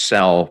to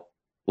sell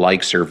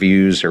likes or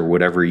views or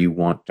whatever you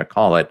want to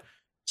call it.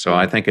 So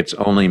I think it's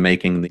only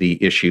making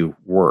the issue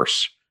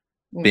worse.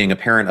 Being a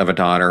parent of a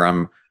daughter,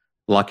 I'm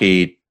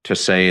lucky to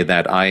say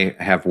that I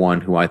have one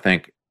who I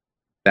think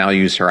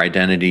values her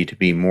identity to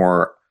be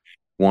more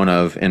one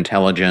of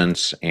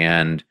intelligence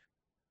and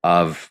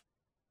of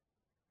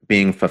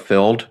being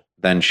fulfilled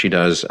than she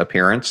does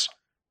appearance.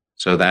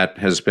 So that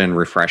has been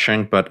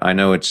refreshing, but I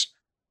know it's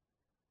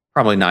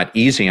probably not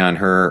easy on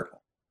her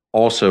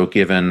also,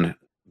 given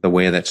the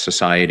way that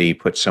society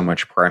puts so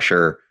much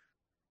pressure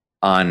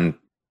on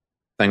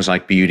things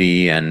like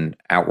beauty and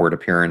outward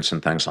appearance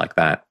and things like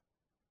that.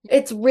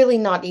 It's really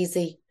not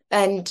easy.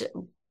 And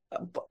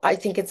I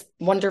think it's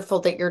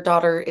wonderful that your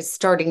daughter is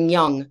starting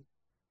young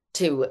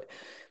to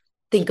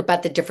think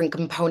about the different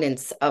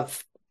components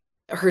of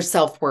her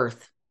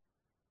self-worth.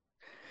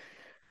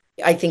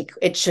 I think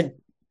it should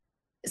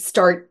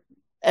start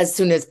as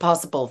soon as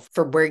possible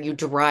for where you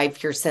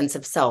derive your sense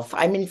of self.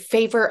 I'm in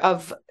favor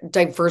of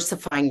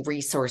diversifying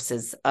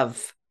resources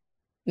of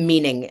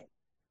meaning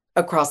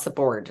across the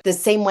board. The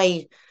same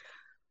way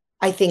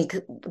I think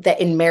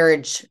that in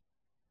marriage,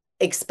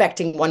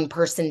 expecting one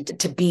person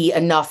to be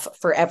enough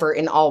forever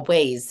in all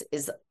ways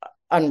is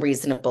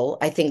unreasonable.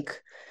 I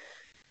think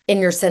in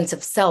your sense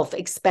of self,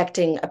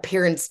 expecting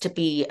appearance to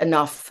be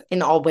enough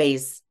in all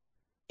ways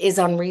is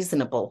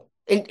unreasonable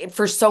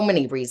for so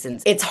many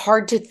reasons. It's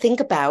hard to think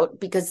about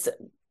because,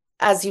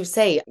 as you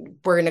say,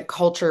 we're in a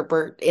culture,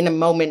 we're in a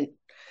moment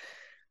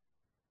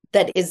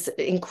that is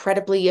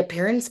incredibly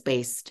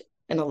appearance-based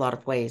in a lot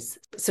of ways.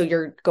 So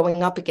you're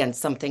going up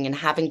against something and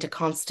having to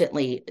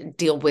constantly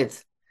deal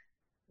with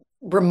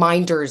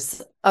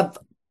reminders of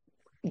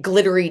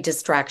glittery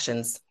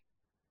distractions.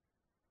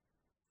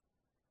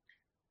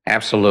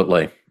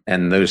 Absolutely.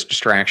 And those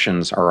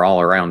distractions are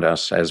all around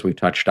us, as we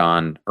touched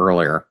on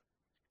earlier.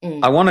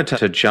 I wanted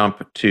to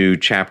jump to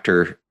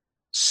chapter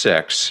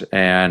 6,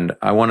 and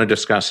I want to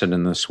discuss it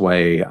in this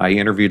way. I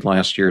interviewed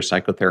last year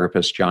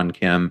psychotherapist John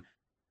Kim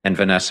and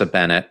Vanessa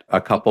Bennett, a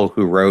couple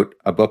who wrote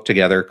a book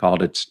together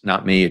called It's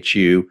Not Me, It's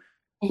You,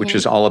 which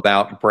is all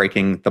about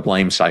breaking the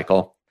blame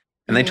cycle.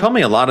 And they told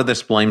me a lot of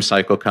this blame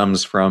cycle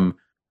comes from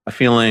a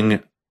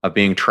feeling of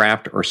being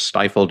trapped or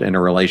stifled in a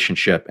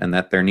relationship, and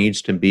that there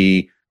needs to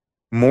be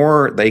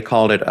more, they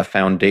called it a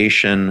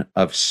foundation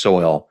of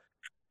soil,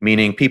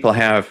 meaning people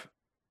have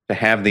to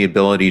have the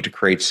ability to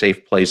create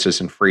safe places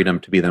and freedom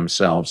to be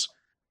themselves.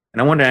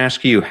 And I wanted to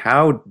ask you,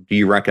 how do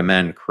you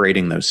recommend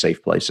creating those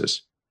safe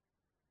places?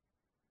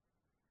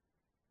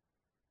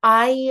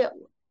 I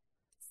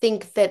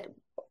think that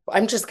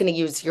I'm just going to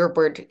use your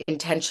word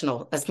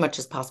intentional as much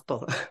as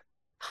possible.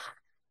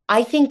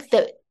 I think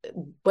that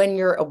when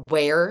you're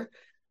aware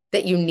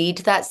that you need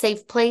that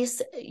safe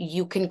place,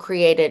 you can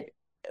create it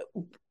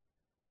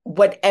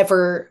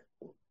whatever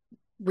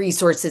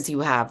resources you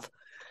have.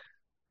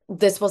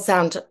 This will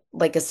sound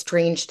like a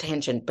strange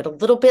tangent, but a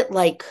little bit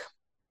like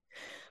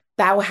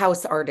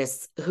Bauhaus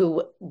artists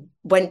who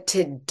went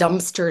to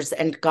dumpsters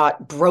and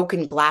got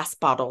broken glass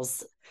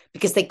bottles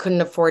because they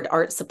couldn't afford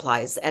art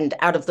supplies. And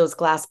out of those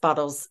glass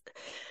bottles,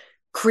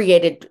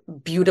 created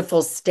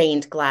beautiful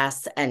stained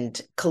glass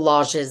and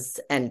collages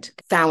and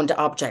found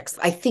objects.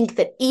 I think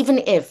that even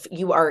if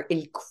you are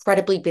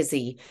incredibly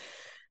busy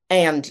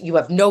and you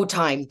have no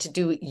time to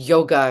do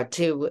yoga,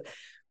 to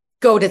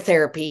go to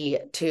therapy,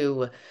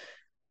 to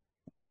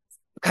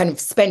kind of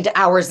spend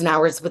hours and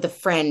hours with a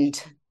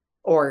friend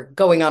or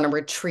going on a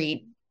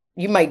retreat,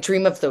 you might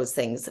dream of those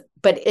things.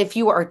 But if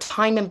you are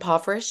time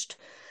impoverished,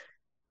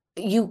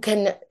 you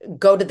can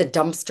go to the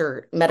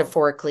dumpster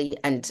metaphorically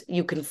and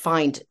you can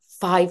find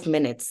 5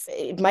 minutes.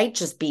 It might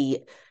just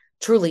be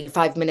truly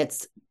 5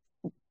 minutes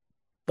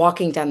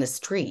walking down the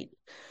street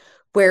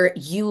where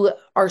you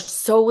are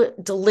so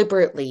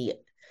deliberately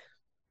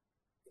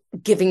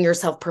giving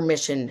yourself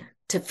permission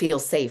to feel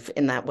safe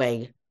in that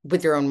way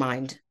with your own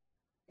mind.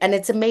 And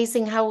it's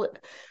amazing how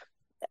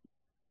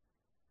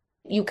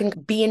you can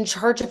be in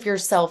charge of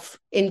yourself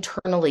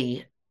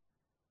internally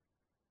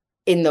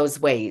in those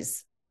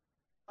ways,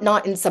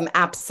 not in some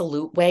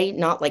absolute way,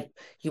 not like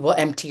you will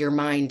empty your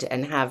mind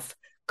and have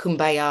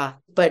kumbaya,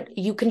 but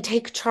you can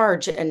take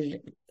charge.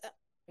 And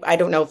I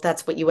don't know if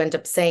that's what you end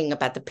up saying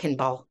about the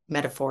pinball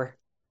metaphor,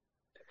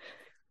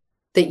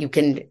 that you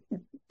can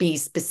be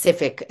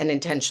specific and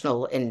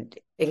intentional in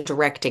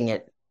directing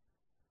it.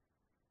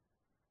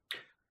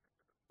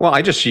 Well,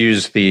 I just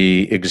use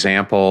the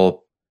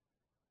example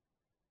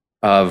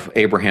of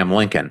Abraham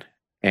Lincoln.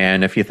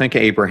 And if you think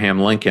of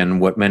Abraham Lincoln,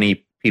 what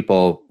many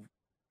people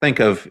think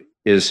of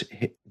is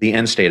the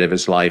end state of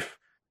his life,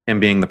 him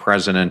being the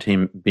president,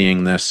 him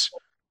being this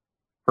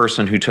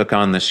person who took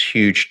on this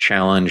huge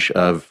challenge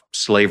of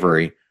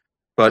slavery.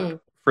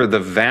 But for the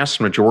vast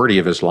majority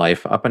of his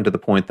life, up until the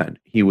point that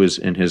he was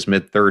in his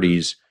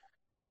mid-30s,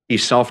 he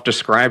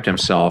self-described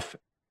himself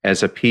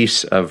as a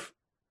piece of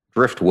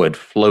driftwood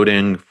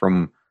floating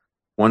from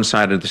one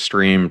side of the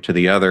stream to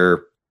the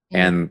other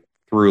and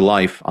through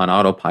life on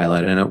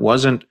autopilot. And it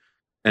wasn't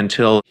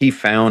until he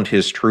found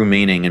his true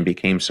meaning and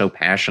became so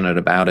passionate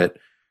about it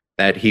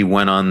that he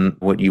went on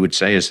what you would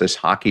say is this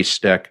hockey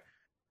stick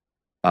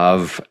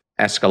of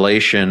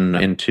escalation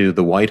into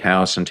the White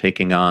House and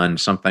taking on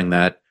something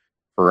that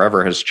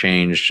forever has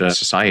changed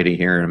society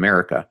here in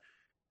America.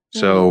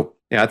 So,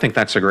 yeah, I think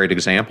that's a great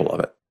example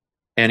of it.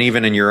 And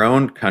even in your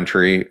own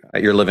country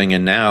that you're living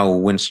in now,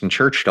 Winston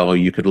Churchill,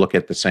 you could look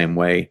at the same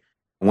way.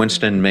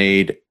 Winston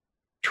made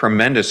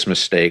tremendous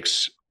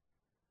mistakes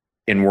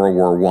in World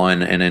War I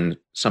and in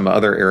some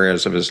other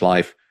areas of his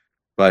life,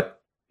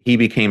 but he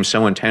became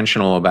so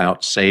intentional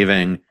about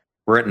saving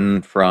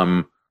Britain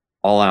from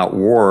all-out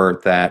war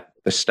that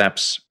the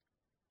steps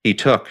he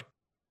took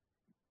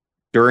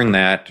during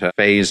that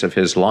phase of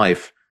his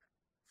life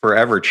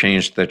forever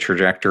changed the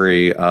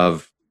trajectory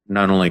of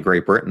not only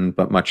Great Britain,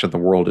 but much of the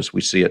world as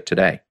we see it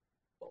today.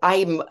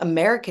 I'm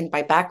American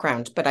by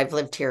background, but I've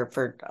lived here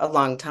for a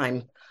long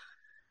time.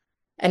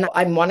 And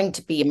I'm wanting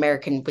to be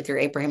American with your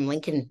Abraham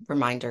Lincoln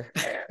reminder.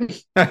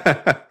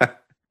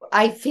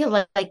 I feel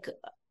like,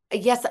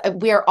 yes,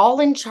 we are all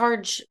in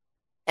charge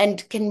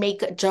and can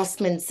make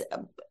adjustments,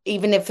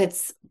 even if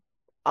it's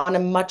on a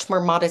much more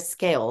modest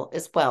scale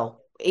as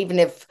well, even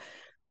if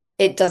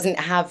it doesn't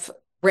have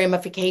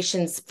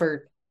ramifications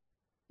for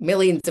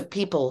millions of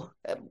people.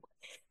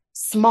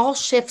 Small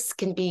shifts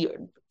can be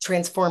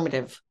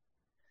transformative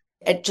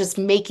at just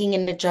making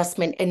an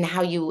adjustment in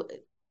how you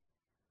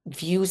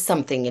view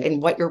something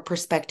and what your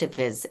perspective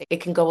is.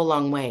 It can go a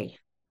long way.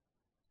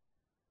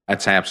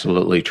 That's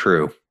absolutely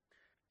true.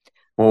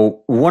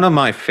 Well, one of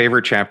my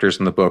favorite chapters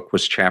in the book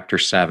was chapter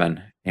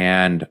 7.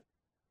 And a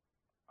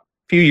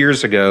few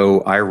years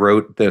ago, I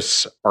wrote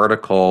this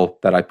article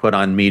that I put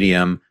on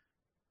Medium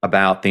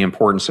about the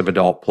importance of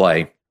adult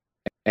play.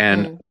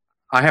 And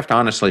I have to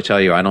honestly tell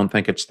you, I don't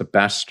think it's the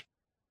best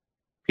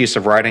piece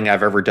of writing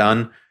I've ever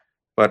done,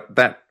 but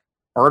that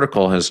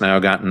article has now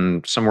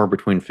gotten somewhere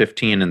between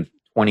 15 and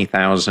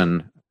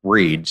 20,000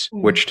 reads,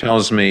 which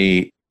tells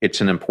me it's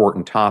an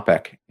important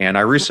topic. And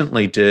I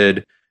recently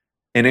did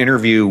an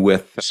interview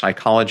with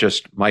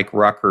psychologist Mike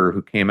Rucker,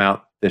 who came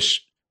out this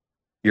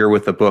year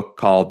with a book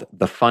called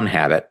The Fun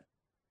Habit.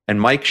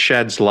 And Mike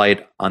sheds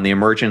light on the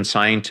emergent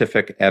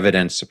scientific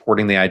evidence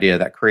supporting the idea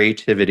that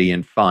creativity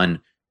and fun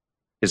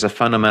is a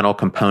fundamental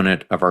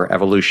component of our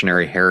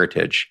evolutionary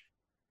heritage.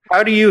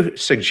 How do you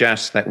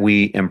suggest that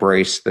we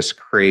embrace this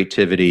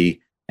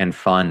creativity and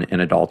fun in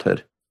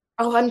adulthood?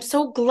 Oh, I'm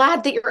so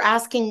glad that you're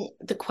asking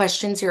the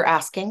questions you're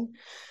asking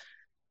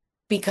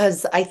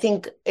because I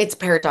think it's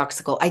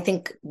paradoxical. I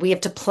think we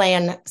have to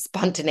plan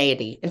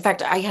spontaneity. In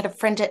fact, I had a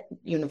friend at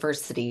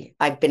university.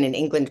 I've been in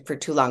England for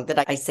too long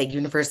that I say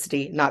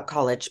university, not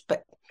college,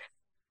 but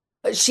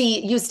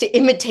she used to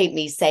imitate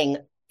me saying,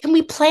 "Can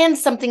we plan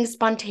something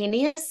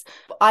spontaneous?"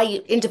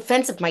 In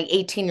defense of my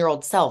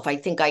 18-year-old self, I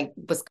think I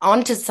was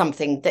onto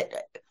something that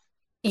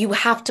you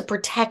have to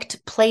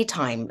protect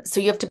playtime. So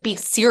you have to be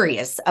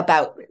serious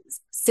about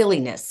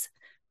silliness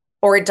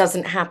or it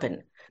doesn't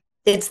happen.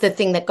 It's the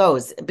thing that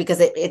goes because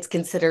it's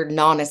considered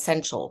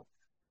non-essential.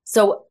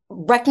 So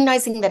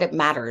recognizing that it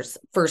matters,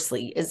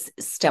 firstly, is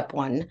step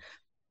one.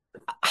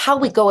 How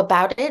we go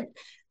about it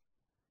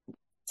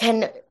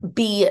can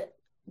be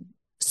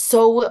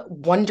so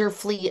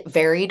wonderfully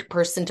varied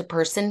person to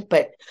person,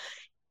 but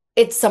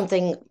it's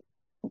something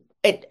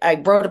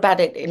I wrote about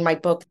it in my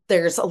book.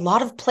 There's a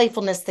lot of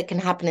playfulness that can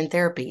happen in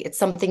therapy. It's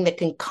something that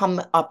can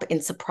come up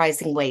in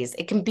surprising ways.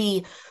 It can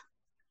be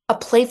a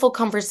playful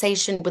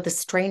conversation with a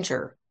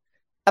stranger,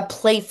 a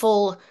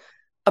playful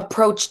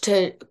approach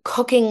to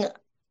cooking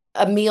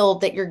a meal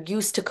that you're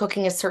used to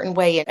cooking a certain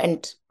way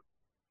and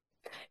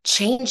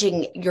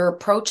changing your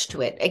approach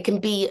to it. It can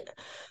be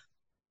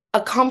a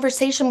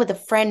conversation with a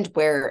friend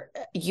where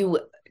you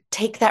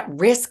take that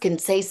risk and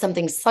say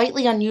something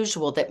slightly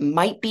unusual that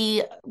might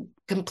be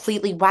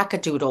completely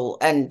wackadoodle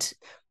and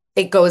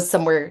it goes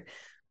somewhere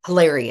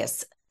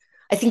hilarious.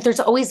 I think there's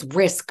always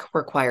risk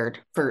required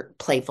for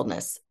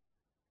playfulness.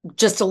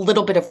 Just a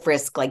little bit of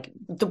risk, like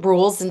the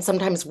rules, and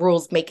sometimes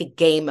rules make a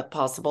game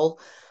possible,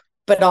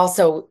 but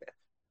also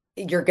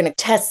you're going to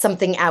test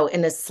something out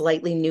in a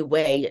slightly new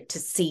way to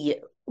see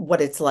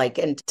what it's like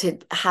and to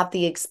have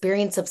the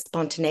experience of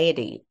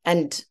spontaneity.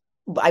 And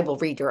I will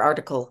read your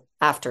article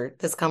after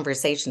this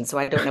conversation, so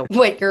I don't know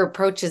what your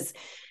approach is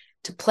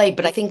to play,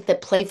 but I think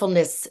that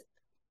playfulness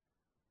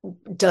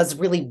does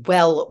really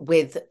well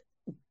with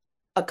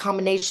a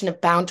combination of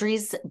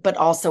boundaries, but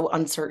also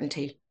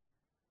uncertainty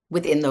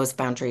within those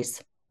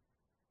boundaries.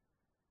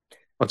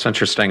 What's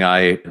interesting,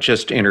 I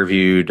just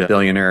interviewed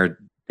billionaire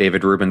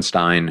David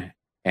Rubenstein,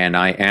 and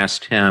I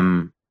asked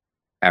him,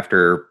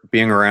 after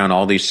being around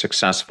all these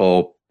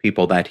successful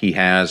people that he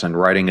has and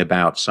writing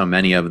about so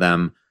many of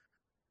them,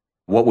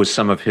 what was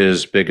some of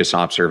his biggest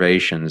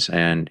observations?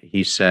 And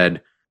he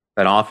said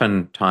that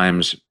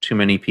oftentimes too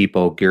many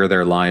people gear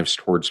their lives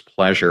towards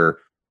pleasure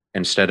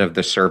instead of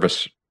the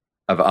service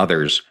of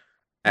others.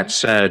 That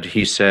said,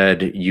 he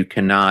said, you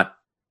cannot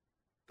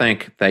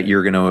think that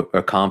you're going to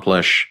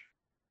accomplish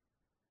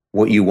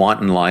what you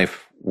want in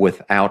life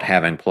without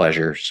having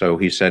pleasure. So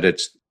he said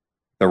it's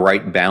the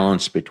right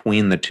balance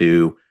between the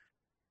two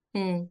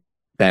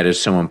that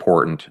is so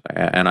important.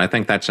 And I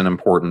think that's an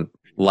important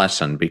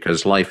lesson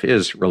because life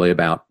is really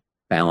about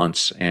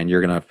balance, and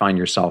you're going to find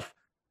yourself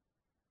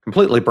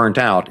completely burnt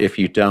out if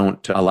you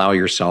don't allow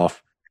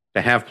yourself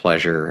to have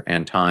pleasure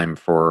and time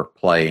for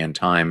play and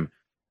time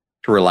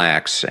to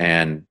relax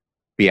and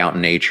be out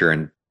in nature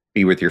and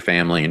be with your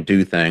family and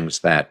do things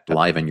that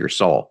liven your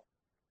soul.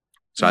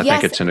 So I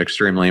think Yes, it's an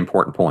extremely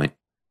important point.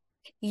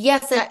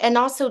 yes, and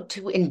also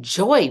to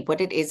enjoy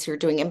what it is you're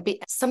doing, and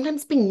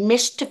sometimes being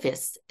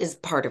mischievous is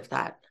part of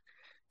that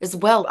as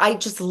well. I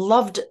just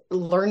loved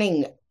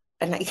learning,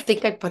 and I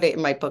think I put it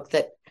in my book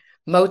that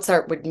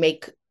Mozart would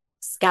make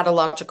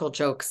scatological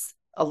jokes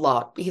a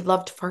lot. He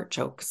loved fart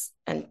jokes,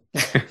 and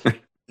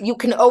you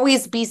can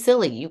always be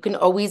silly. You can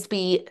always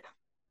be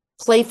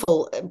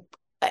playful.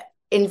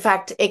 In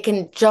fact, it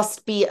can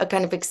just be a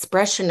kind of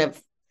expression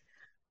of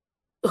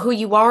who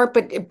you are,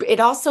 but it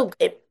also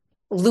it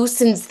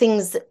loosens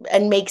things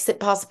and makes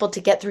it possible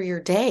to get through your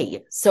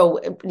day.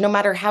 So no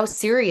matter how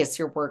serious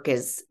your work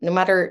is, no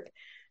matter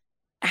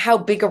how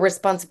big a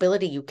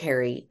responsibility you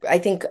carry, I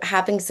think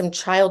having some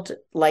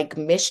childlike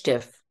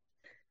mischief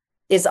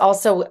is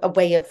also a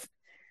way of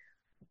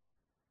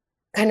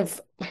kind of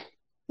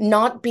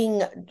not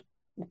being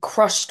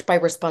crushed by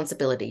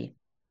responsibility.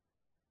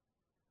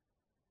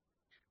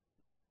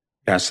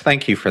 Yes,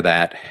 thank you for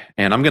that.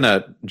 And I'm going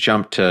to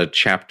jump to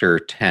chapter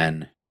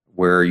 10,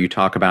 where you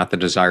talk about the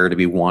desire to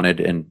be wanted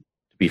and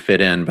to be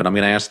fit in. But I'm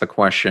going to ask the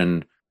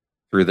question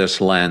through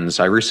this lens.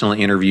 I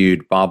recently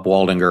interviewed Bob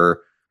Waldinger,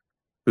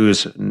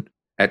 who's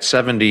at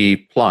 70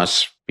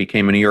 plus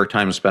became a New York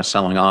Times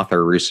bestselling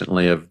author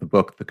recently of the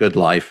book The Good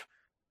Life,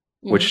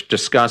 which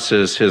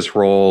discusses his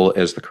role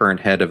as the current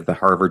head of the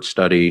Harvard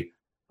study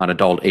on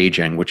adult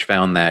aging, which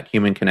found that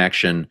human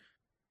connection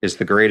is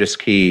the greatest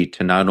key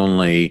to not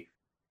only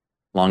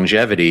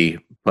longevity,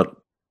 but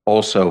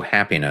also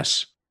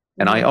happiness.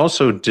 And I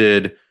also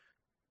did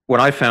what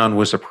I found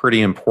was a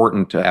pretty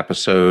important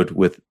episode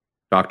with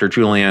Dr.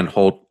 Julianne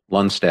Holt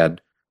Lunstad,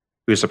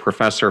 who's a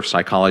professor of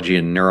psychology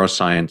and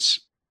neuroscience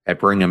at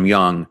Brigham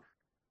Young.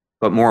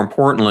 But more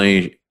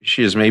importantly,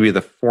 she is maybe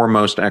the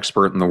foremost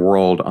expert in the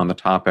world on the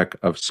topic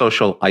of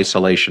social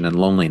isolation and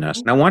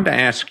loneliness. And I wanted to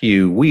ask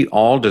you, we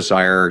all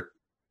desire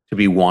to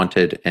be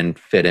wanted and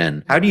fit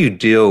in. How do you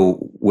deal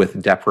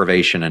with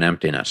deprivation and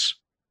emptiness?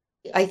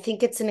 I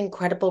think it's an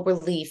incredible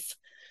relief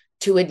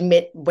to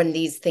admit when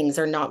these things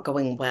are not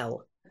going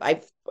well.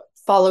 I've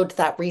followed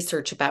that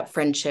research about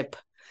friendship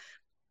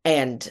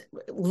and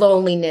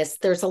loneliness.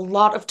 There's a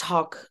lot of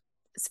talk,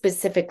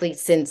 specifically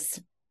since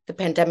the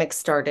pandemic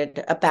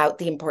started, about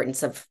the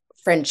importance of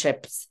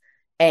friendships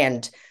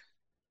and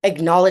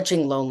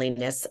acknowledging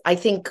loneliness. I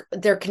think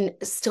there can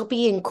still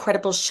be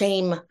incredible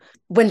shame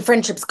when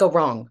friendships go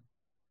wrong.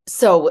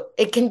 So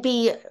it can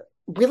be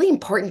really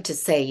important to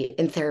say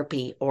in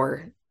therapy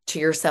or to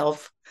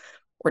yourself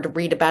or to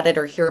read about it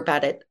or hear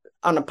about it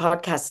on a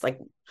podcast, like,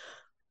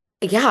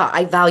 yeah,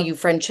 I value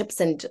friendships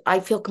and I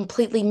feel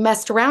completely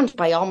messed around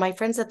by all my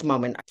friends at the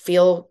moment. I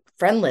feel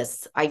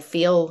friendless. I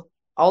feel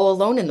all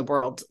alone in the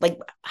world. Like,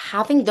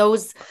 having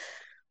those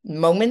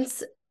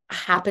moments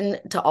happen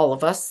to all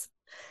of us,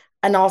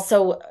 and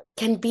also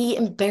can be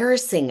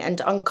embarrassing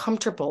and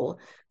uncomfortable,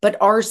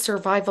 but are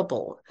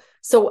survivable.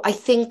 So I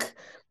think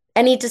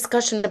any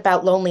discussion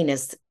about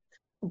loneliness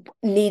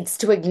needs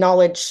to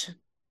acknowledge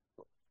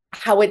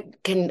how it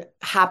can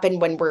happen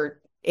when we're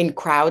in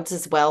crowds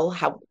as well,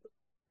 how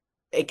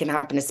it can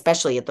happen,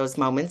 especially at those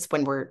moments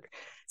when we're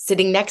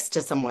sitting next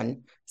to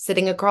someone,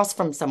 sitting across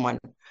from someone,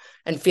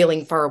 and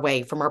feeling far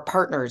away from our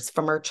partners,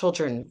 from our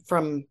children,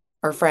 from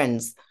our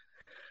friends.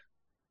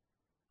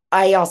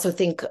 I also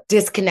think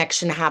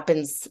disconnection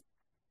happens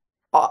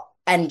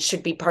and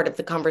should be part of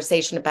the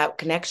conversation about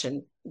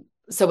connection.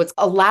 So it's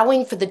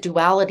allowing for the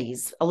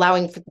dualities,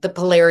 allowing for the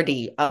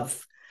polarity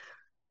of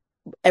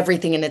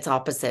everything in its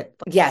opposite.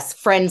 Yes,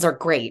 friends are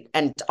great.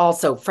 And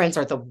also, friends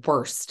are the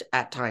worst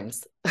at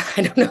times.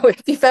 I don't know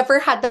if you've ever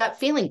had that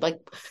feeling, like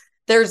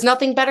there's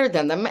nothing better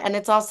than them. And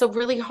it's also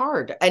really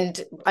hard.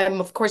 And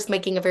I'm, of course,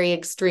 making a very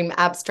extreme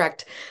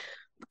abstract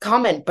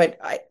comment, but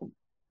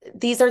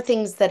these are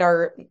things that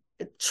are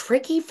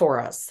tricky for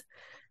us.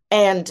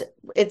 And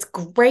it's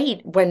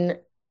great when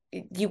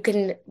you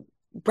can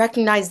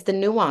recognize the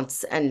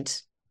nuance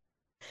and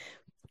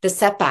the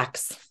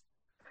setbacks.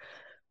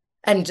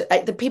 And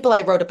the people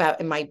I wrote about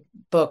in my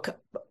book,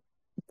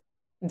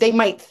 they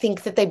might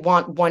think that they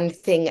want one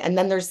thing. And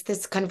then there's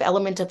this kind of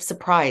element of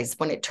surprise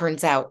when it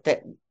turns out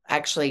that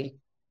actually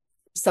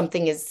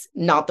something is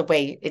not the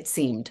way it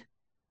seemed,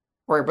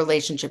 or a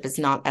relationship is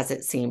not as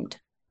it seemed.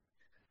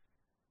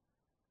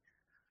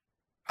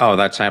 Oh,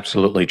 that's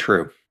absolutely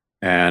true.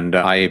 And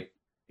I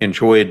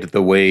enjoyed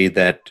the way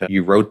that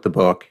you wrote the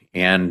book,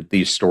 and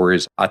these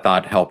stories I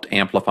thought helped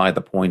amplify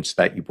the points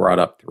that you brought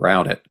up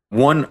throughout it.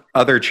 One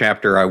other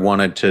chapter I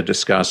wanted to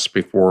discuss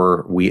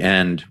before we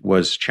end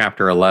was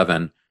chapter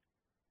 11.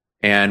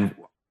 And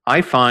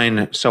I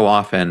find so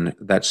often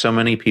that so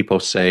many people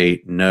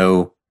say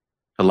no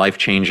to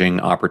life-changing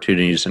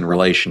opportunities in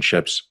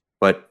relationships.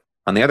 But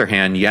on the other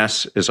hand,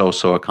 yes is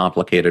also a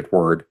complicated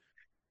word.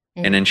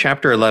 And in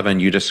chapter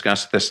 11, you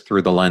discuss this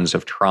through the lens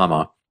of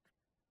trauma.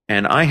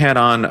 And I had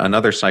on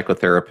another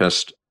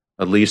psychotherapist,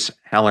 Elise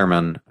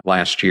Hallerman,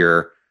 last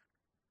year,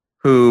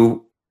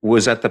 who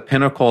was at the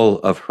pinnacle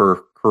of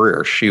her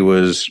career. She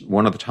was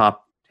one of the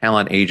top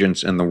talent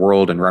agents in the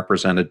world and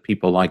represented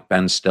people like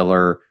Ben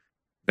Stiller,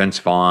 Vince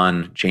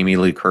Vaughn, Jamie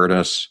Lee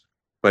Curtis.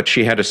 But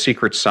she had a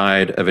secret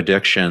side of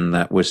addiction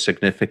that was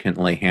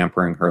significantly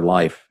hampering her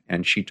life.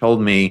 And she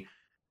told me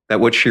that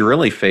what she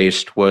really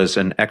faced was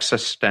an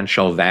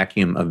existential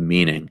vacuum of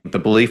meaning, the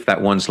belief that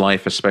one's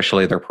life,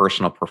 especially their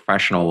personal,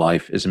 professional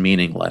life, is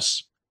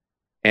meaningless.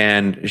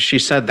 And she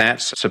said that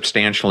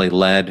substantially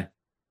led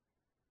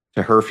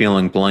to her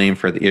feeling blame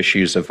for the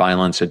issues of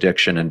violence,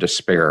 addiction, and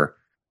despair.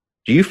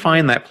 Do you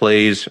find that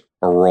plays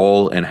a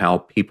role in how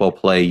people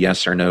play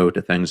yes or no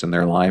to things in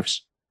their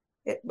lives?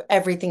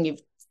 Everything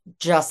you've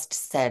just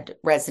said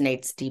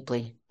resonates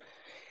deeply.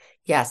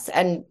 Yes.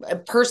 And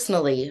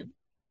personally,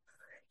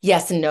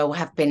 yes and no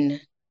have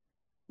been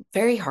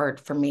very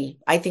hard for me.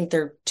 I think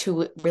they're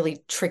two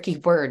really tricky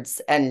words.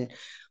 And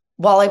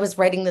while I was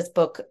writing this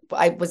book,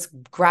 I was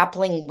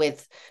grappling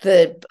with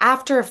the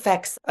after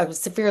effects of a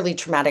severely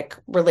traumatic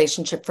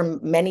relationship from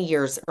many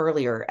years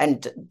earlier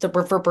and the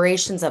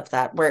reverberations of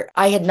that, where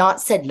I had not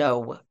said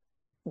no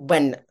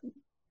when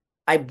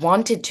I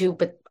wanted to,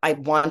 but I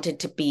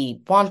wanted to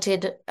be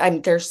wanted.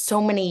 There's so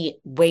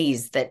many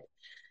ways that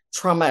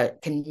trauma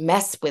can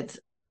mess with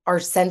our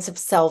sense of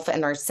self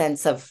and our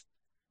sense of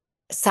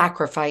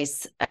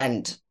sacrifice,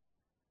 and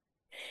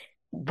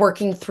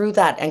working through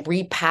that and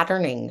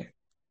repatterning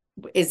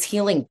is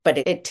healing, but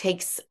it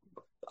takes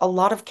a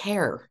lot of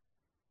care.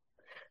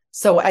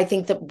 So I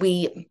think that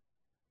we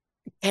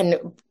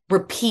can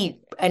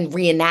repeat and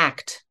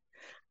reenact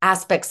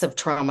aspects of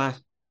trauma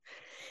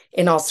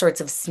in all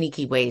sorts of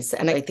sneaky ways.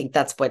 And I think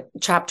that's what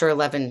chapter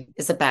 11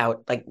 is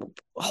about, like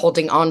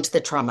holding on to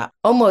the trauma,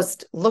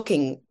 almost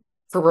looking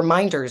for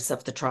reminders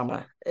of the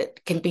trauma.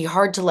 It can be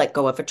hard to let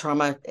go of a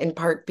trauma, in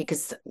part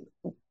because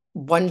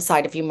one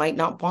side of you might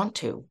not want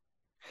to.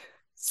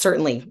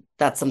 Certainly,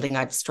 that's something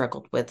I've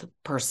struggled with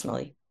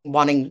personally,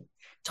 wanting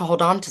to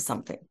hold on to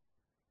something.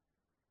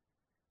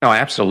 No,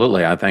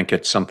 absolutely. I think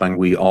it's something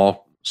we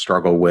all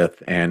struggle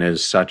with and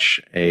is such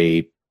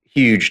a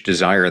huge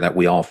desire that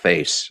we all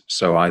face.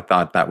 So I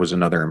thought that was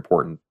another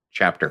important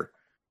chapter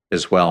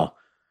as well.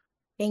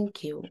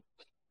 Thank you.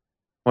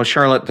 Well,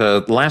 Charlotte,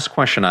 the last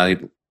question I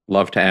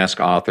love to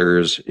ask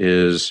authors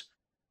is,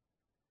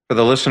 for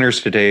the listeners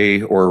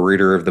today or a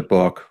reader of the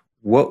book,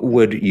 what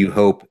would you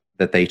hope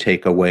that they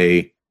take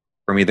away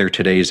from either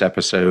today's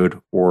episode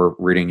or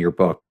reading your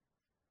book?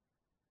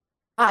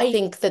 I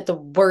think that the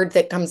word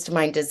that comes to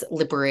mind is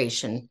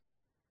liberation.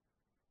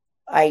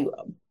 I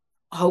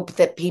hope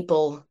that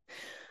people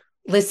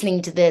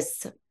listening to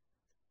this,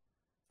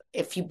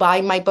 if you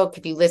buy my book,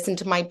 if you listen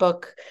to my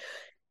book,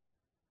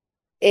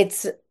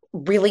 it's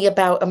really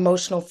about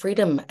emotional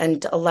freedom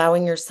and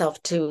allowing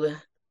yourself to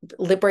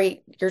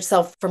liberate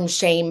yourself from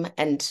shame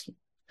and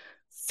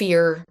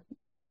fear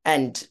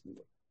and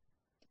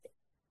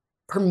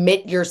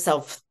permit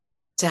yourself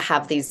to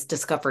have these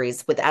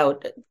discoveries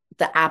without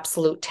the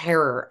absolute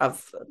terror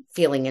of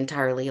feeling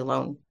entirely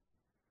alone.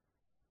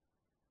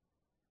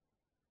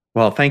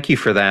 Well, thank you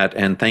for that.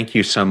 And thank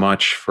you so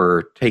much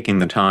for taking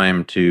the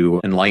time to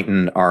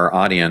enlighten our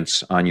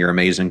audience on your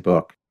amazing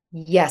book.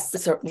 Yes.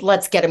 So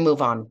let's get a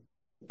move on.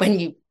 When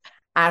you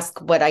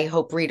ask what I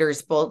hope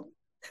readers will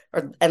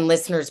and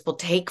listeners will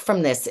take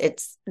from this,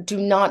 it's do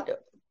not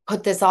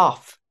put this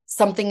off.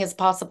 Something is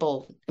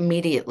possible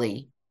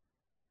immediately.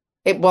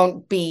 It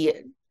won't be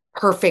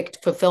perfect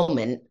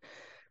fulfillment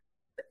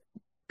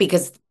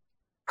because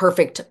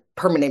perfect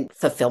permanent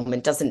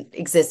fulfillment doesn't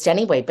exist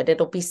anyway, but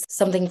it'll be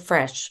something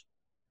fresh.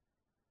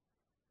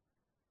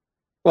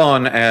 Well,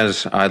 and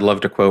as I'd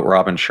love to quote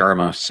Robin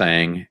Sharma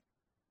saying,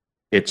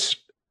 it's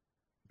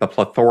the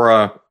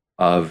plethora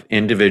of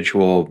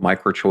individual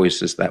micro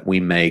choices that we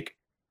make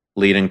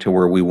leading to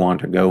where we want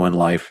to go in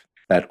life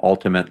that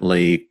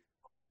ultimately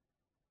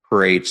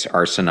creates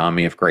our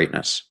tsunami of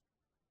greatness.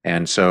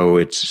 And so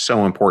it's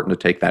so important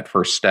to take that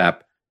first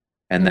step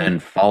and then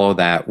follow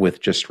that with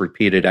just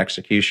repeated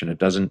execution. It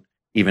doesn't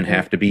even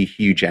have to be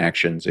huge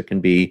actions. It can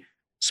be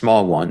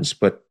small ones,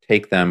 but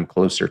take them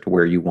closer to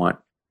where you want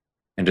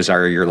and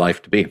desire your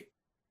life to be.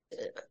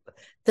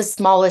 The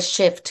smallest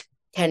shift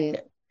can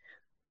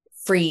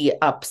free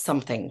up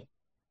something.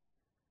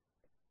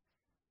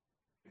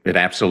 It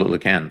absolutely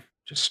can.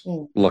 Just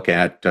look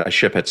at a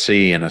ship at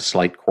sea and a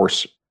slight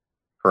course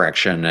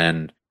correction.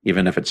 And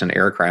even if it's an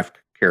aircraft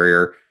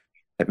carrier,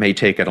 it may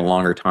take it a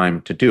longer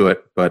time to do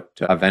it, but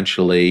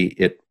eventually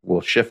it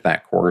will shift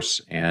that course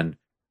and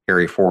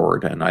carry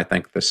forward. And I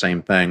think the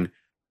same thing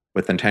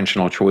with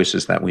intentional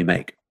choices that we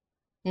make.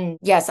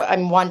 Yes,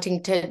 I'm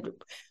wanting to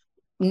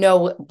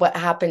know what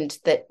happened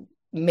that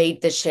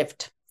made the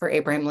shift for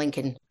Abraham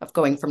Lincoln of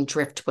going from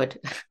driftwood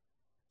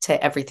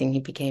to everything he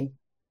became.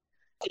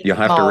 You'll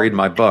have to read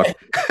my book.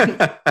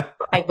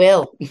 I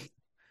will.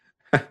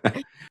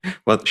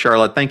 Well,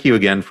 Charlotte, thank you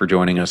again for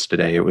joining us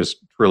today. It was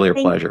really a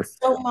pleasure. Thank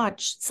you so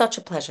much. Such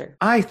a pleasure.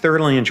 I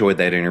thoroughly enjoyed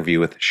that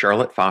interview with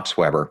Charlotte Fox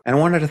Weber, and I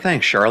wanted to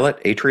thank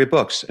Charlotte, Atria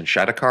Books, and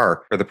Shada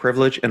Carr for the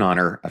privilege and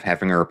honor of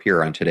having her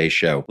appear on today's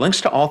show. Links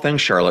to all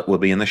things Charlotte will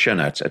be in the show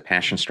notes at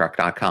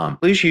passionstruck.com.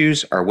 Please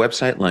use our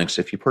website links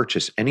if you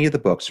purchase any of the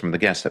books from the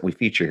guests that we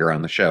feature here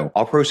on the show.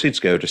 All proceeds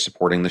go to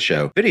supporting the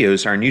show.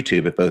 Videos are on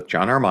YouTube at both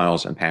John R.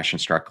 Miles and Passion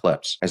Struck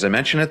Clips. As I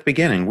mentioned at the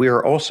beginning, we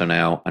are also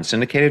now on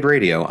syndicated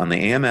radio on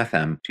the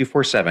AM/FM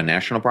 247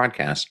 national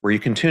broadcast, where you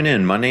can tune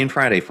in Monday and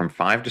Friday from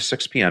 5 to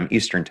 6 p.m.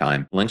 Eastern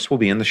Time. Links will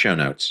be in the show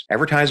notes.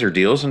 Advertiser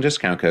deals and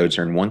discount codes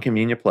are in one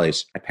convenient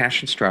place at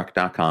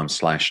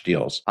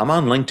passionstruck.com/deals. I'm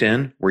on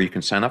LinkedIn, where you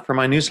can sign up for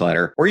my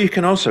newsletter, or you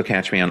can also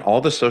catch me on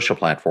all the social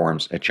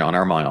platforms at John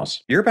R.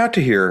 Miles. You're about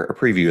to hear a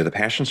preview of the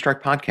Passion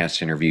Struck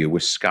podcast interview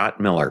with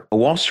Scott Miller, a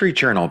Wall Street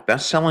Journal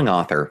best-selling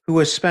author who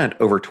has spent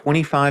over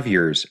 25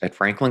 years at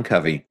Franklin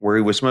Covey, where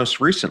he was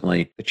most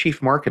recently the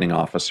chief marketing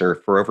officer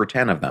for over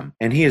 10 of them.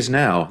 And he is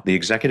now the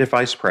executive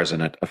vice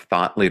president of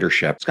thought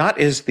leadership. Scott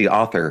is the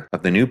author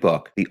of the new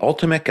book, The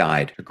Ultimate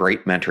Guide to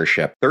Great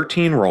Mentorship,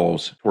 13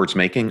 Roles Towards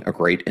Making a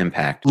Great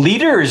Impact.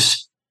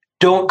 Leaders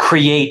don't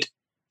create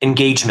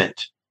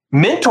engagement.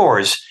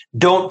 Mentors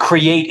don't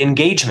create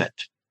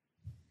engagement.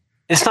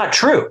 It's not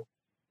true.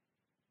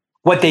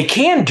 What they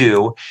can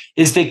do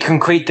is they can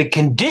create the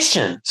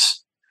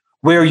conditions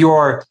where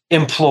your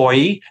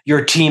employee,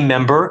 your team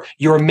member,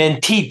 your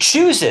mentee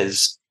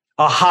chooses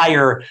a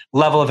higher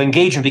level of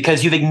engagement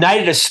because you've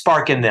ignited a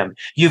spark in them.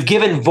 You've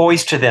given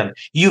voice to them.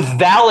 You've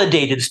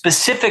validated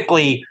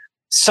specifically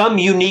some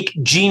unique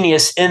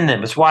genius in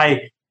them. It's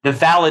why the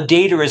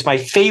validator is my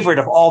favorite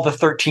of all the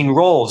 13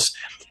 roles.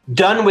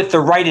 Done with the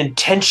right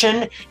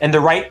intention and the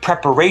right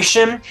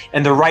preparation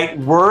and the right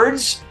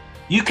words,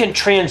 you can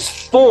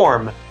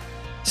transform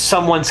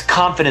someone's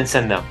confidence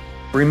in them.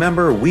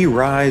 Remember, we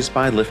rise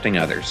by lifting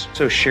others.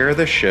 So share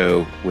the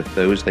show with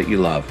those that you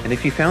love. And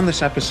if you found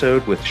this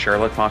episode with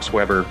Charlotte Fox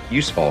Weber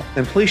useful,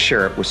 then please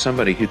share it with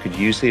somebody who could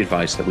use the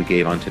advice that we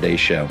gave on today's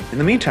show. In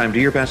the meantime,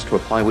 do your best to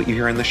apply what you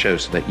hear in the show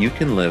so that you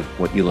can live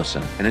what you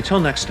listen. And until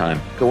next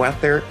time, go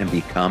out there and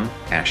become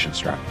passion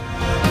struck.